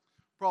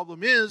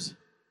 Problem is,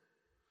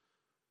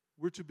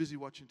 we're too busy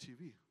watching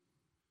TV.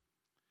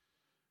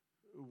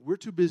 We're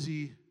too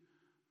busy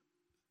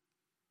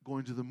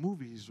going to the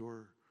movies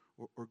or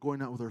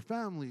going out with our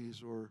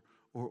families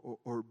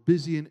or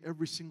busy in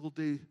every single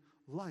day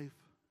life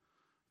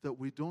that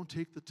we don't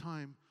take the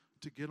time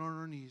to get on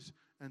our knees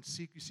and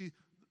seek. You see,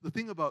 the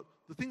thing about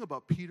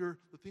Peter,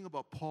 the thing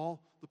about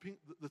Paul,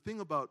 the thing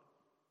about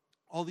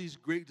all these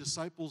great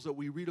disciples that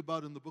we read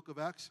about in the book of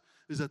Acts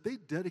is that they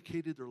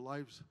dedicated their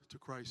lives to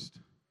Christ.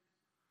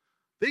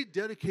 They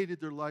dedicated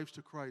their lives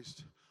to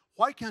Christ.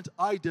 Why can't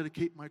I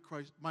dedicate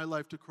my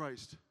life to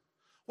Christ?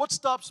 What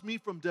stops me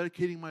from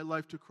dedicating my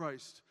life to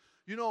Christ?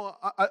 You know,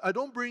 I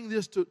don't bring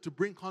this to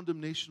bring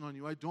condemnation on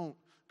you. I don't,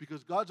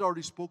 because God's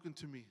already spoken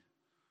to me.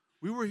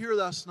 We were here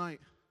last night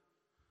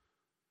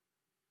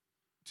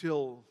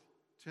till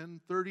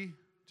 10:30,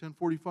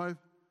 10:45.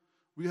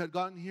 We had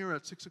gotten here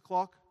at 6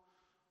 o'clock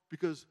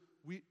because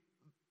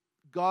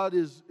God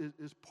is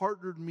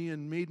partnered me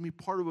and made me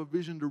part of a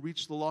vision to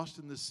reach the lost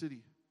in this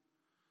city.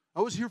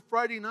 I was here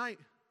Friday night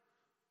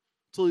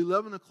till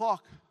 11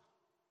 o'clock.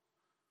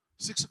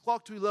 6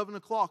 o'clock to 11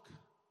 o'clock.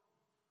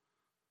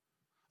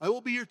 I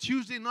will be here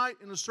Tuesday night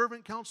in a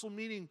servant council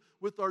meeting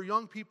with our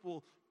young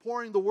people,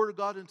 pouring the Word of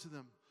God into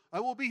them. I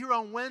will be here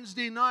on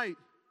Wednesday night.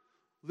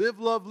 Live,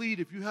 Love, Lead.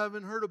 If you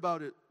haven't heard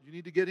about it, you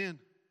need to get in.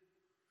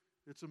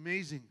 It's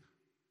amazing.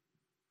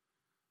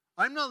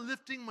 I'm not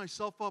lifting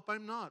myself up.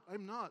 I'm not.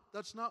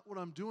 That's not what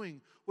I'm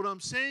doing. What I'm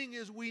saying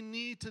is we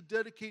need to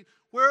dedicate.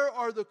 Where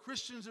are the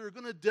Christians that are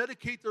going to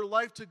dedicate their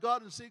life to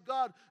God and say,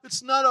 God,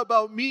 it's not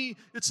about me,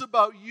 it's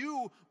about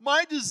you.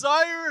 My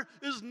desire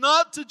is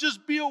not to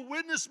just be a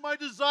witness. My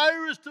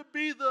desire is to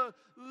be the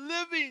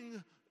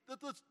living,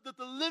 that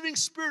the living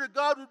Spirit of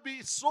God would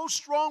be so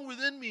strong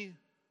within me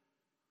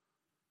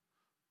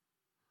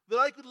that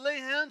I could lay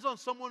hands on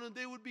someone and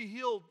they would be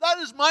healed. That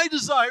is my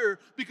desire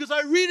because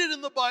I read it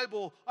in the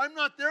Bible. I'm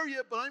not there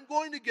yet, but I'm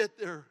going to get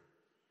there.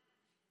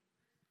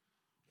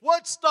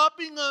 What's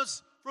stopping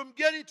us from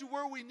getting to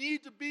where we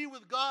need to be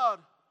with God?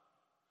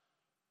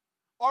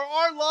 Are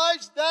our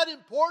lives that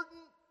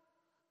important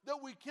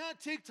that we can't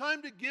take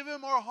time to give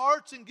Him our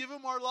hearts and give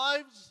Him our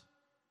lives?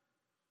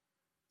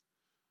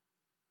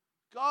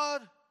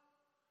 God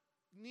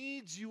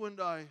needs you and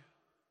I.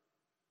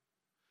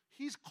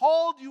 He's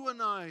called you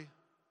and I.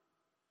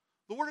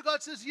 The Word of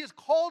God says He has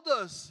called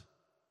us,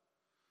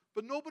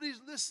 but nobody's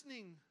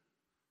listening.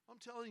 I'm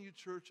telling you,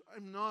 church,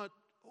 I'm not,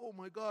 oh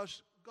my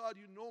gosh, God,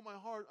 you know my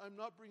heart. I'm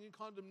not bringing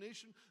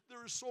condemnation.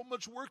 There is so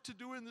much work to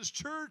do in this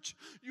church.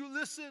 You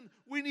listen,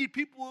 we need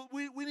people,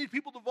 we need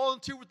people to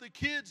volunteer with the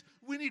kids.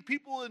 We need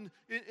people in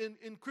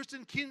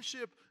Christian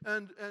kinship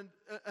and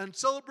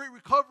celebrate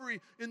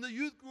recovery in the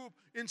youth group,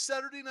 in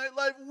Saturday Night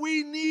Live.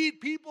 We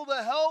need people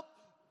to help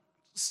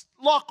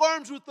lock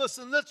arms with us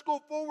and let's go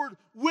forward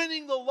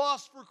winning the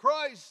lost for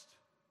Christ.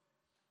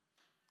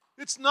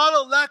 It's not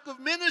a lack of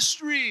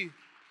ministry.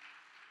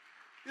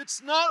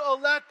 It's not a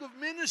lack of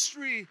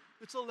ministry.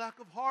 It's a lack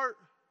of heart.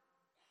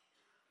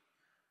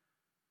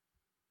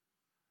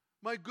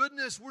 My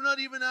goodness, we're not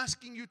even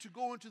asking you to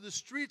go into the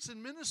streets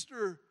and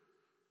minister.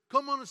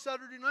 Come on a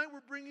Saturday night,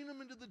 we're bringing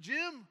them into the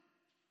gym.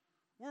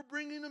 We're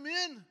bringing them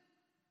in.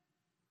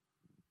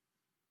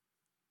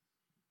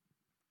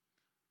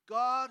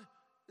 God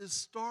is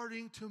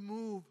starting to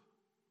move.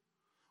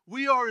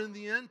 We are in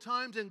the end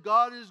times and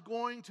God is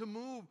going to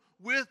move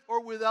with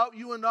or without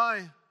you and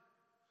I.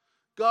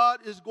 God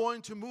is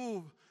going to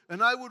move,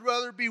 and I would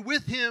rather be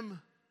with Him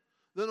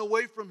than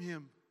away from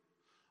Him.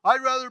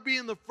 I'd rather be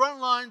in the front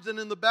lines than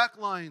in the back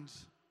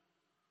lines.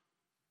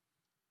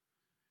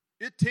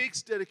 It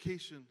takes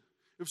dedication.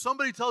 If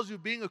somebody tells you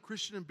being a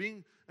Christian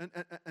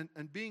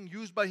and being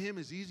used by Him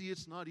is easy,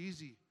 it's not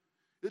easy.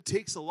 It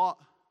takes a lot.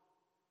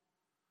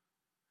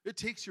 It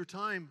takes your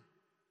time.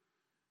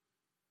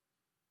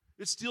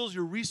 It steals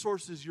your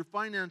resources, your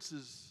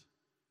finances.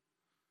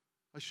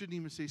 I shouldn't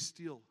even say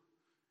steal.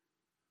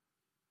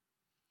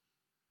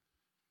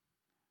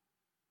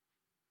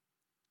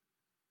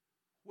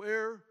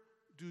 Where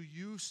do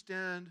you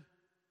stand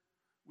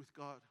with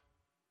God?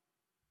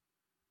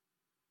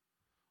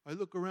 I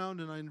look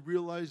around and I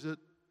realize that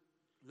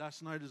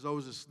last night as I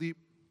was asleep,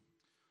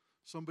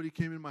 somebody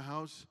came in my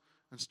house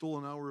and stole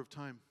an hour of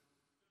time.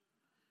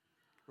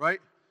 Right?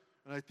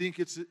 And I think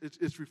it's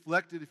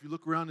reflected. If you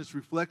look around, it's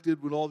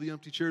reflected with all the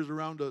empty chairs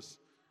around us.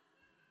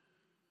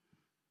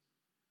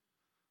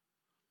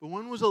 But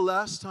when was the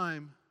last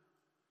time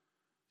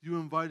you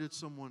invited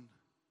someone,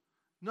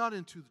 not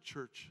into the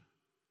church,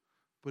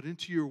 but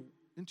into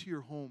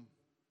your home,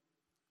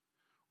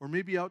 or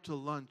maybe out to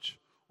lunch,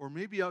 or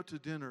maybe out to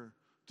dinner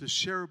to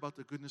share about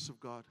the goodness of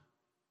God?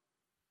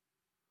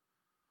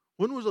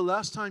 When was the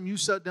last time you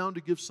sat down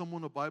to give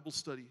someone a Bible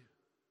study?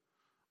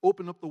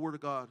 Open up the Word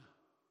of God.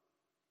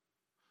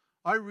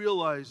 I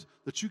realize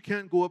that you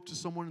can't go up to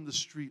someone in the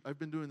street. I've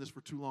been doing this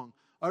for too long.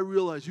 I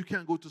realize you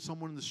can't go to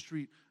someone in the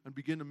street and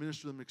begin to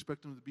minister to them and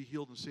expect them to be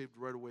healed and saved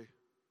right away.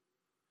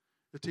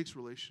 It takes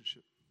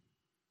relationship.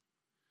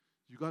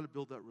 You got to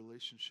build that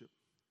relationship.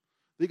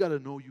 They got to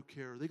know you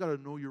care. They got to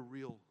know you're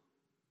real.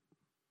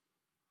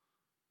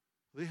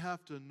 They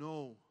have to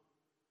know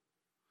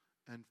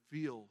and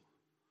feel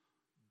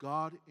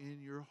God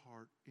in your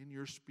heart, in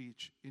your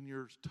speech, in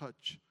your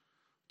touch,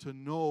 to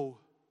know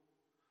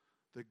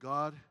that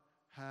God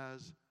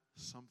has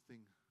something,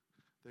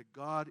 that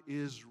God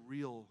is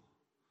real.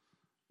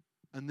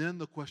 And then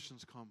the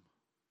questions come.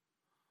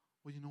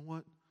 Well, you know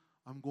what?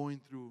 I'm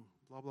going through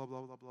blah, blah,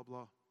 blah, blah, blah,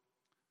 blah.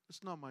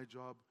 It's not my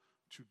job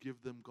to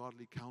give them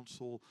godly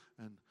counsel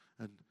and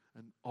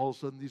all of a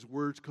sudden these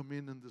words come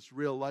in and this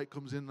real light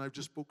comes in and I've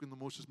just spoken the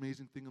most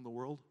amazing thing in the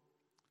world.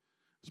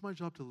 It's my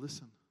job to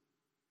listen,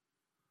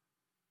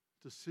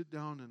 to sit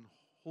down and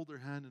hold their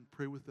hand and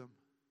pray with them.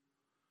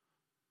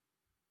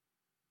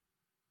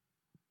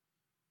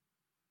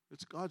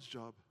 It's God's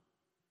job,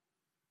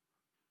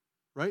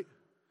 right?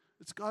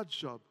 It's God's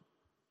job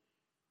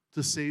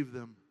to save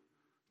them,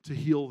 to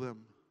heal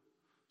them,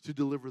 to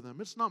deliver them.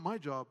 It's not my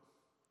job.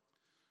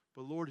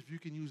 But Lord, if you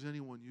can use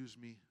anyone, use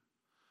me.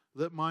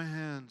 Let my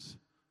hands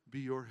be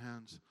your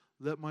hands.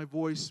 Let my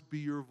voice be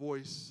your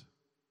voice.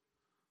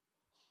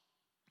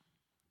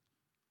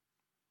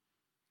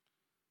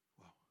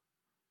 Wow.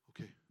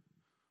 Okay.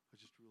 I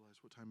just realized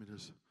what time it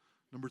is.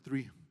 Number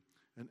 3,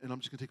 and I'm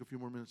just going to take a few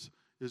more minutes,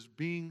 is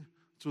being,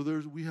 so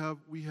we have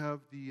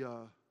the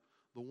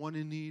one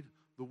in need,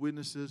 the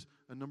witnesses,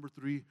 and number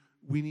 3,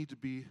 we need to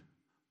be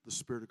the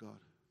Spirit of God.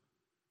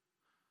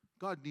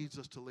 God needs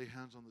us to lay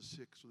hands on the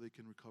sick so they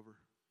can recover.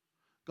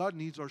 God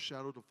needs our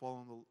shadow to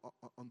fall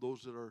on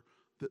those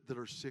that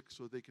are sick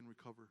so they can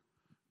recover.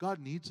 God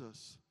needs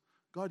us.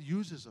 God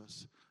uses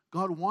us.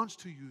 God wants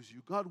to use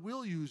you. God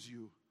will use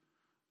you.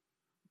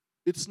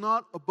 It's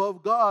not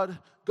above God.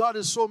 God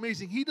is so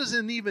amazing. He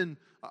doesn't even,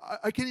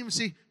 I can't even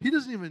say, He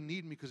doesn't even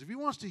need me, because if He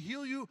wants to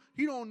heal you,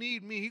 He don't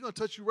need me. He's going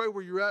to touch you right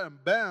where you're at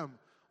and bam.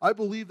 I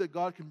believe that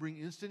God can bring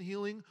instant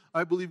healing.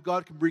 I believe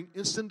God can bring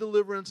instant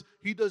deliverance.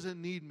 He doesn't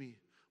need me.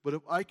 But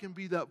if I can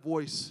be that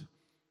voice,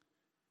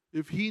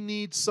 if He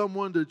needs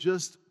someone to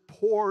just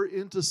pour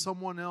into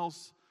someone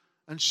else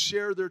and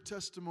share their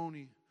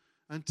testimony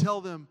and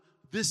tell them,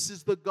 this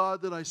is the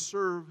God that I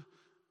serve,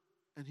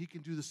 and He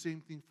can do the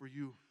same thing for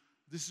you.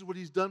 This is what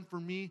He's done for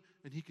me,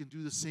 and He can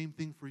do the same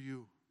thing for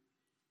you.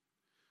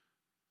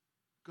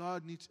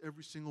 God needs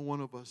every single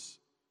one of us.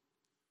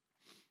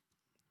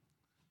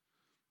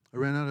 I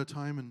ran out of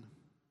time, and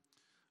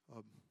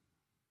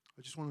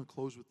I just want to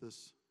close with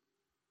this.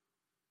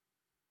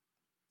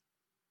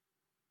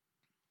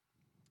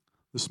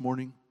 This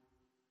morning,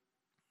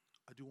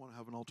 I do want to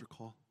have an altar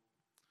call.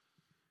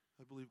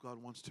 I believe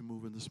God wants to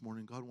move in this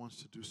morning. God wants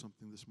to do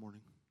something this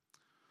morning.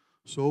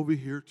 So over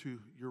here to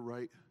your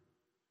right,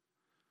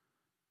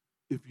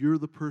 if you're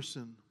the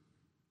person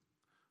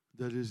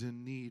that is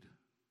in need,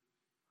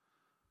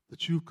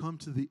 that you've come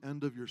to the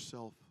end of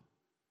yourself,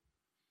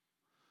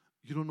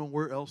 you don't know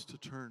where else to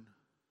turn,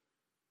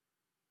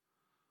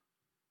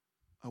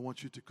 I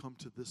want you to come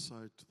to this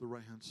side, to the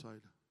right-hand side.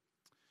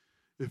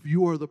 If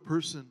you are the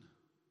person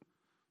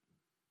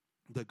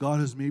that God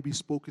has maybe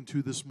spoken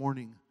to this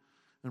morning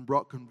and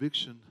brought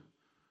conviction,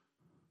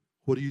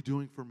 what are you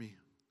doing for me?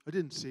 I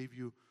didn't save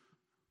you.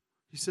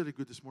 He said it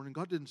good this morning.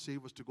 God didn't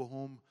save us to go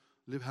home,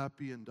 live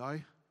happy, and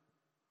die.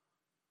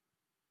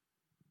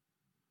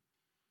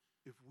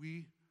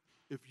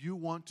 If you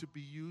want to be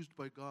used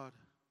by God,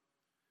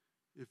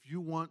 if you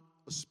want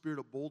a spirit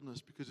of boldness,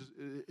 because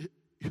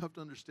you have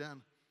to understand,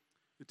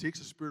 it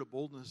takes a spirit of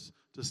boldness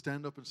to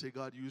stand up and say,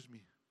 God, use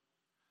me.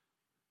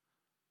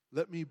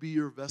 Let me be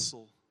your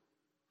vessel.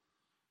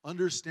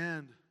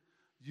 Understand,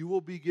 you will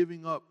be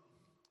giving up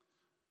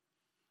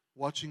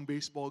watching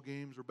baseball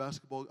games or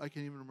basketball. I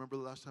can't even remember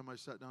the last time I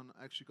sat down and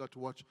actually got to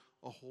watch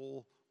a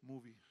whole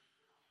movie.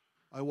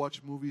 I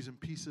watch movies in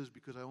pieces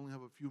because I only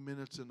have a few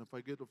minutes, and if I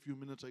get a few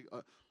minutes,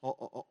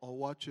 I'll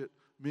watch it.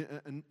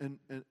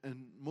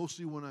 And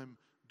mostly when I'm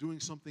doing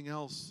something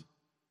else.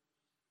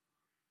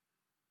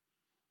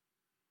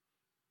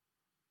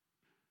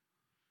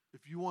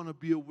 If you want to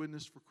be a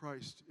witness for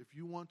Christ, if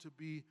you want to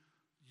be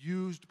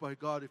used by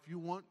God, if you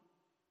want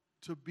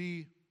to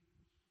be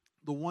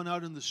the one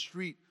out in the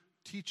street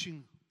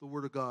teaching the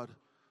Word of God,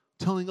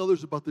 telling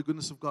others about the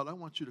goodness of God, I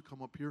want you to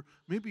come up here.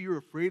 Maybe you're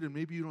afraid and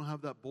maybe you don't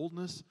have that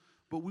boldness,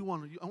 but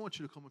I want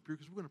you to come up here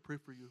because we're going to pray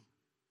for you.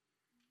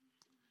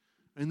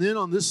 And then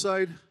on this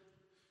side,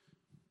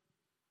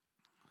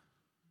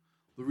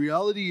 the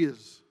reality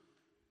is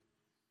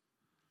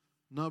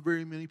not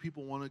very many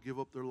people want to give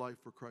up their life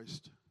for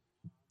Christ.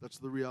 That's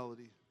the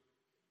reality.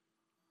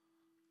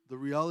 The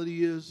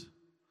reality is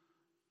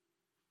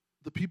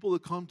the people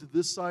that come to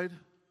this side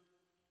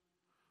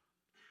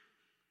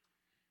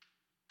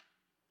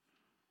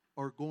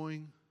are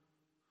going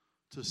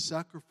to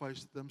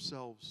sacrifice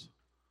themselves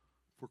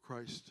for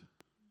Christ.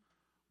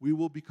 We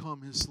will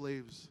become His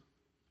slaves.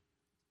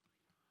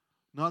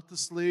 Not the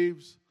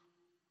slaves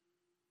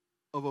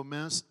of a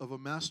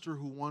master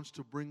who wants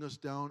to bring us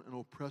down and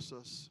oppress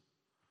us,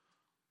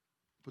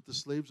 but the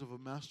slaves of a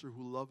master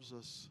who loves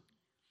us,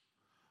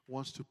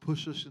 wants to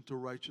push us into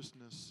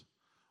righteousness,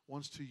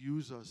 wants to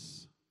use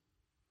us,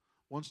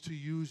 wants to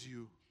use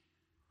you,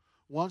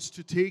 wants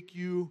to take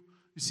you.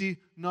 You see,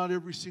 not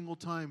every single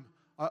time.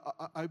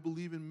 I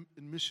believe in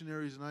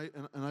missionaries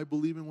and I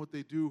believe in what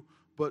they do,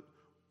 but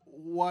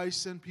why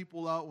send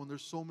people out when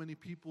there's so many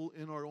people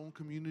in our own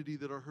community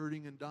that are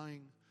hurting and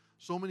dying?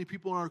 So many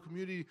people in our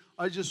community.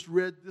 I just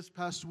read this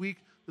past week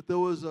that there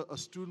was a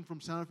student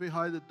from Santa Fe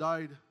High that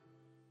died.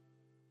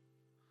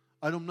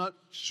 I'm not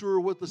sure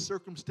what the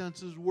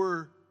circumstances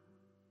were.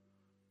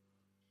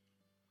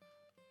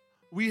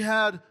 We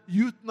had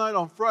youth night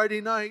on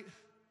Friday night.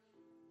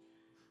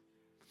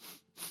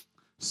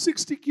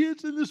 60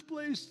 kids in this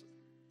place.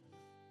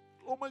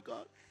 Oh my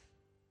God.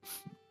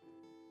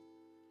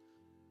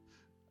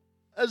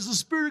 As the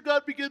Spirit of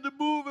God began to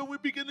move and we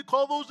began to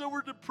call those that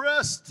were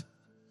depressed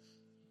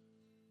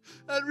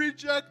and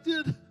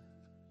rejected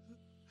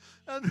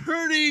and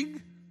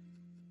hurting,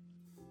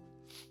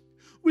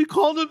 we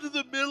called them to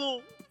the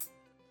middle.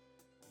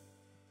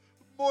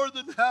 More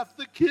than half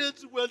the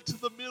kids went to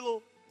the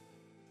middle.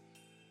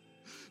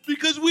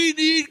 Because we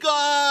need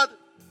God.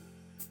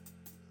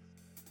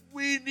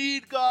 We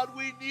need God.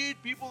 We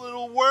need people that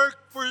will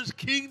work for His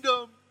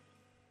kingdom.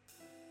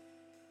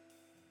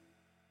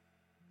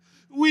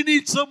 We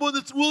need someone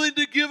that's willing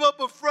to give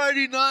up a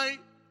Friday night,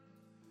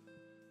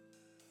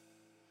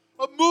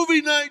 a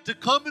movie night, to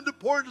come and to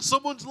pour into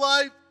someone's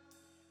life.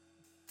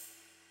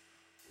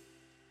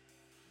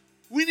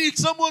 We need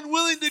someone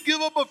willing to give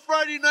up a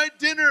Friday night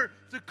dinner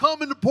to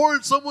come and to pour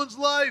in someone's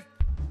life.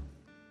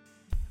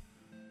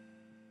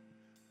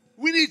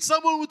 We need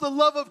someone with the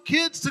love of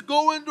kids to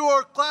go into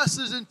our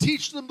classes and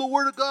teach them the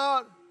Word of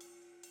God.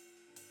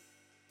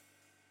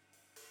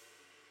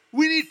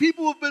 We need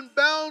people who have been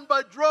bound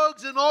by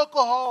drugs and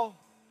alcohol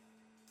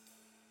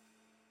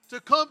to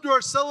come to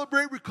our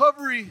Celebrate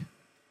Recovery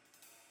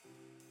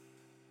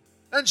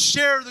and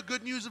share the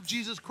good news of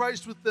Jesus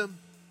Christ with them.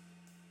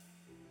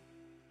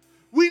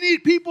 We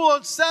need people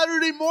on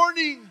Saturday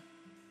morning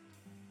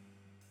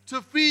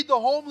to feed the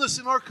homeless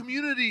in our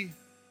community.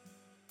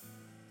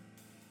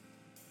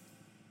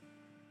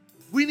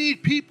 We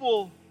need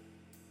people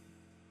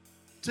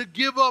to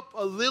give up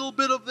a little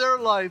bit of their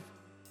life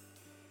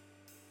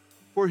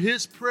for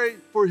His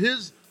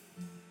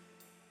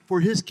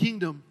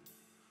kingdom,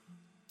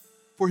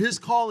 for His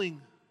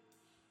calling,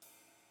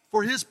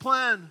 for His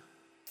plan.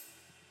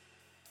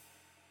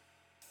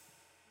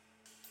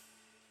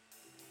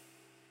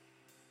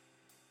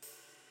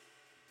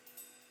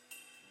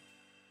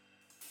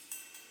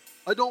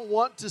 I don't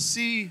want to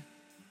see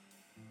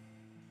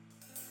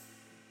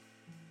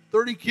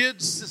 30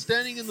 kids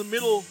standing in the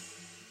middle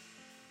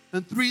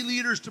and 3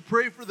 leaders to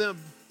pray for them.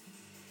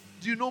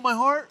 Do you know my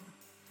heart?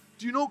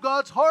 Do you know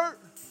God's heart?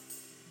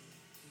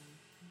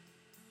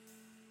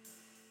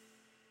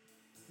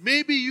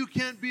 Maybe you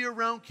can't be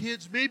around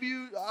kids.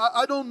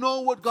 I don't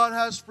know what God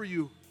has for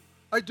you.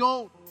 I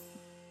don't.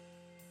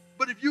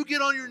 But if you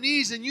get on your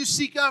knees and you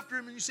seek after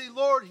Him and you say,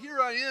 Lord, here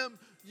I am.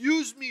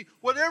 Use me.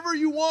 Whatever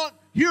you want,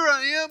 here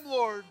I am,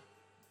 Lord.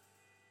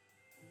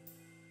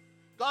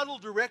 God will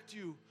direct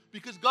you,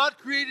 because God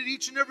created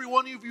each and every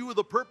one of you with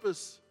a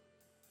purpose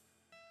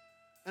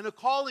and a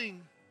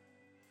calling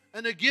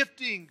and a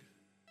gifting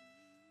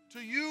to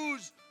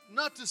use,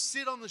 not to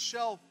sit on the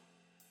shelf,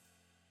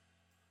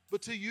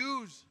 but to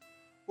use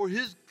for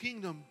His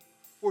kingdom,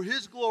 for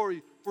His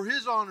glory, for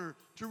His honor,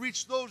 to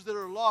reach those that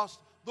are lost,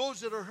 those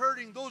that are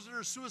hurting, those that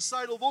are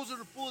suicidal, those that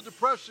are full of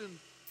depression.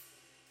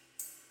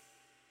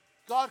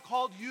 God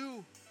called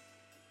you.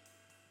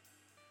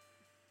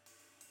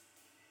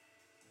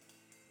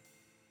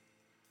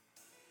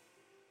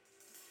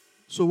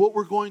 So what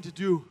we're going to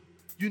do,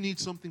 you need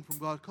something from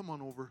God. Come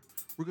on over.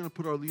 We're going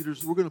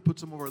to put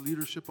some of our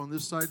leadership on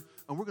this side,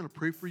 and we're going to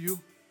pray for you.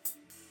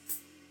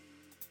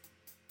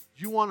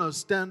 You want to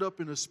stand up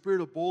in a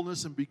spirit of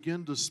boldness and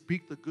begin to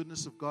speak the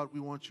goodness of God.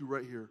 We want you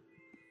right here.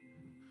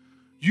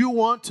 You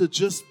want to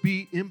just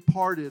be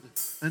imparted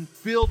and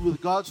filled with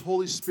God's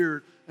Holy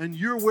Spirit, and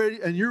you're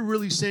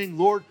really saying,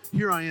 Lord,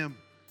 here I am.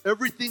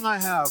 Everything I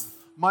have,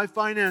 my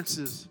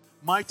finances,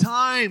 my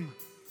time,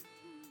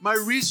 my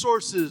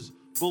resources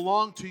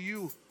belong to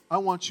you. I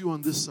want you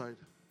on this side.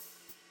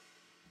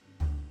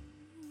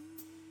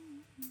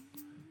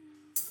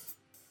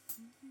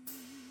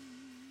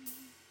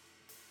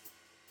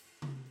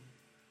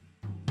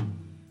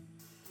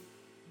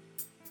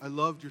 I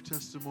loved your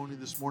testimony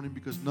this morning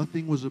because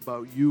nothing was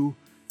about you,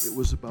 it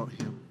was about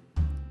Him.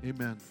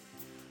 Amen.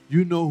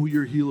 You know who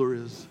your healer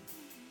is.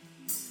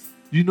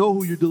 You know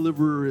who your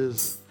deliverer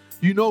is.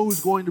 You know who's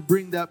going to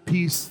bring that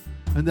peace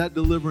and that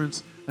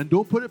deliverance. And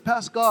don't put it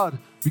past God,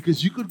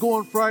 because you could go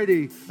on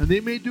Friday and they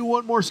may do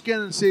one more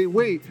scan and say,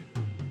 wait,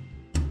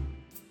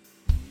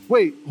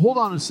 Wait, hold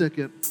on a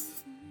second.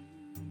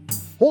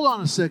 Hold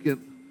on a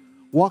second.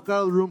 Walk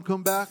out of the room,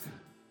 come back.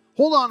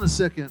 Hold on a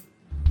second.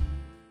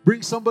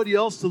 Bring somebody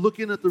else to look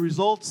in at the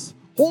results.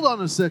 Hold on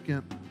a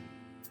second.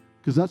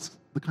 Because that's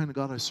the kind of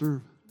God I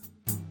serve.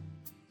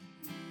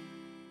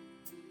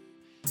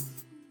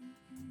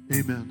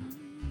 Amen.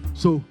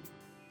 So,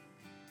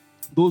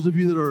 those of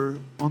you that are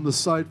on the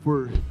side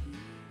for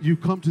you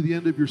come to the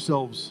end of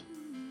yourselves,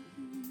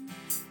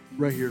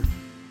 right here.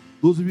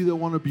 Those of you that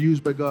want to be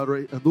used by God,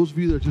 right? And those of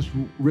you that are just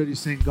ready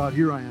saying, God,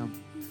 here I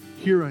am.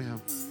 Here I am.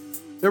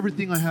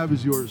 Everything I have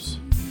is yours.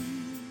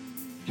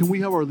 Can we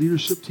have our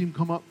leadership team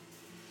come up?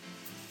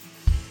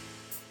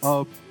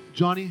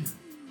 Johnny,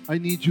 I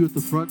need you at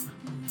the front.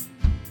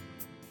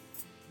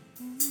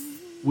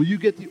 Will you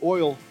get the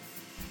oil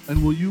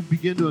and will you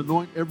begin to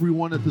anoint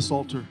everyone at this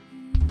altar?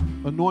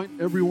 Anoint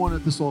everyone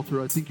at this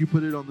altar. I think you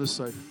put it on this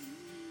side.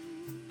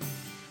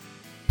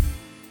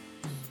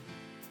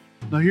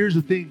 Now here's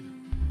the thing.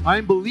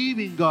 I'm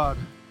believing God.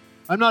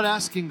 I'm not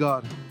asking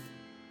God.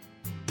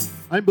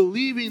 I'm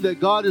believing that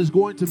God is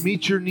going to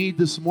meet your need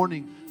this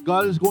morning.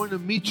 God is going to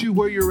meet you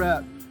where you're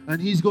at,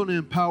 and He's going to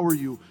empower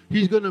you.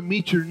 He's going to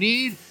meet your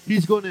need.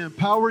 He's going to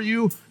empower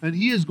you, and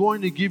He is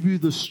going to give you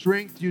the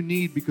strength you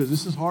need, because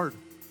this is hard.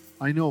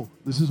 I know,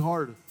 this is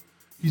hard.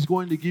 He's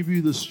going to give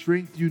you the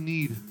strength you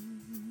need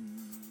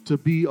to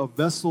be a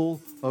vessel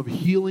of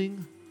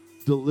healing,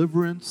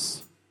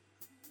 deliverance.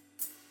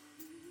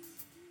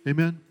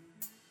 Amen.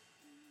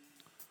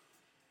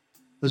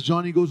 As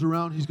Johnny goes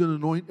around, he's going to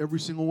anoint every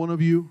single one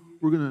of you.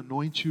 We're going to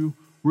anoint you.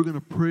 We're going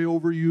to pray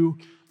over you.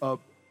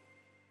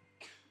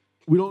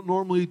 We don't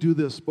normally do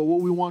this, but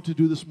what we want to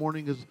do this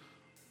morning is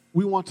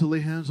we want to lay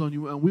hands on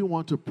you and we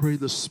want to pray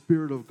the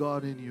Spirit of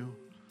God in you.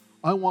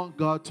 I want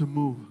God to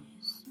move.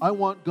 I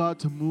want God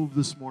to move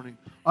this morning.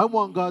 I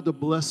want God to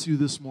bless you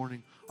this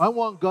morning. I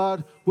want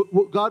God,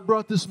 what God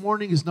brought this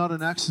morning is not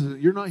an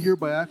accident. You're not here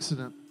by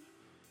accident.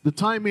 The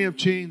time may have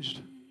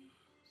changed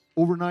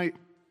overnight,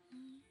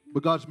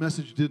 but God's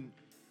message didn't.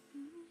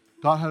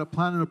 God had a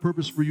plan and a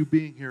purpose for you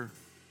being here.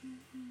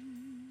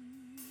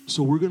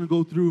 So we're going to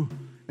go through,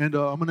 and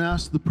I'm going to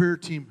ask the prayer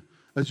team,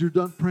 as you're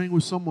done praying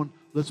with someone,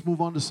 let's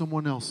move on to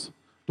someone else.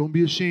 Don't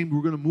be ashamed.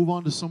 We're going to move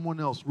on to someone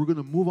else. We're going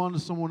to move on to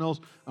someone else,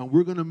 and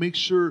we're going to make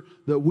sure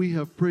that we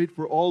have prayed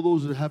for all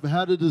those that have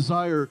had a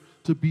desire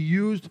to be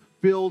used,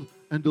 filled,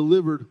 and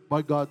delivered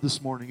by God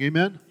this morning.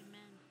 Amen?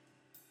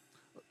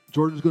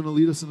 Jordan's going to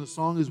lead us in a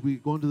song as we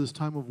go into this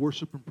time of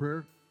worship and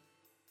prayer.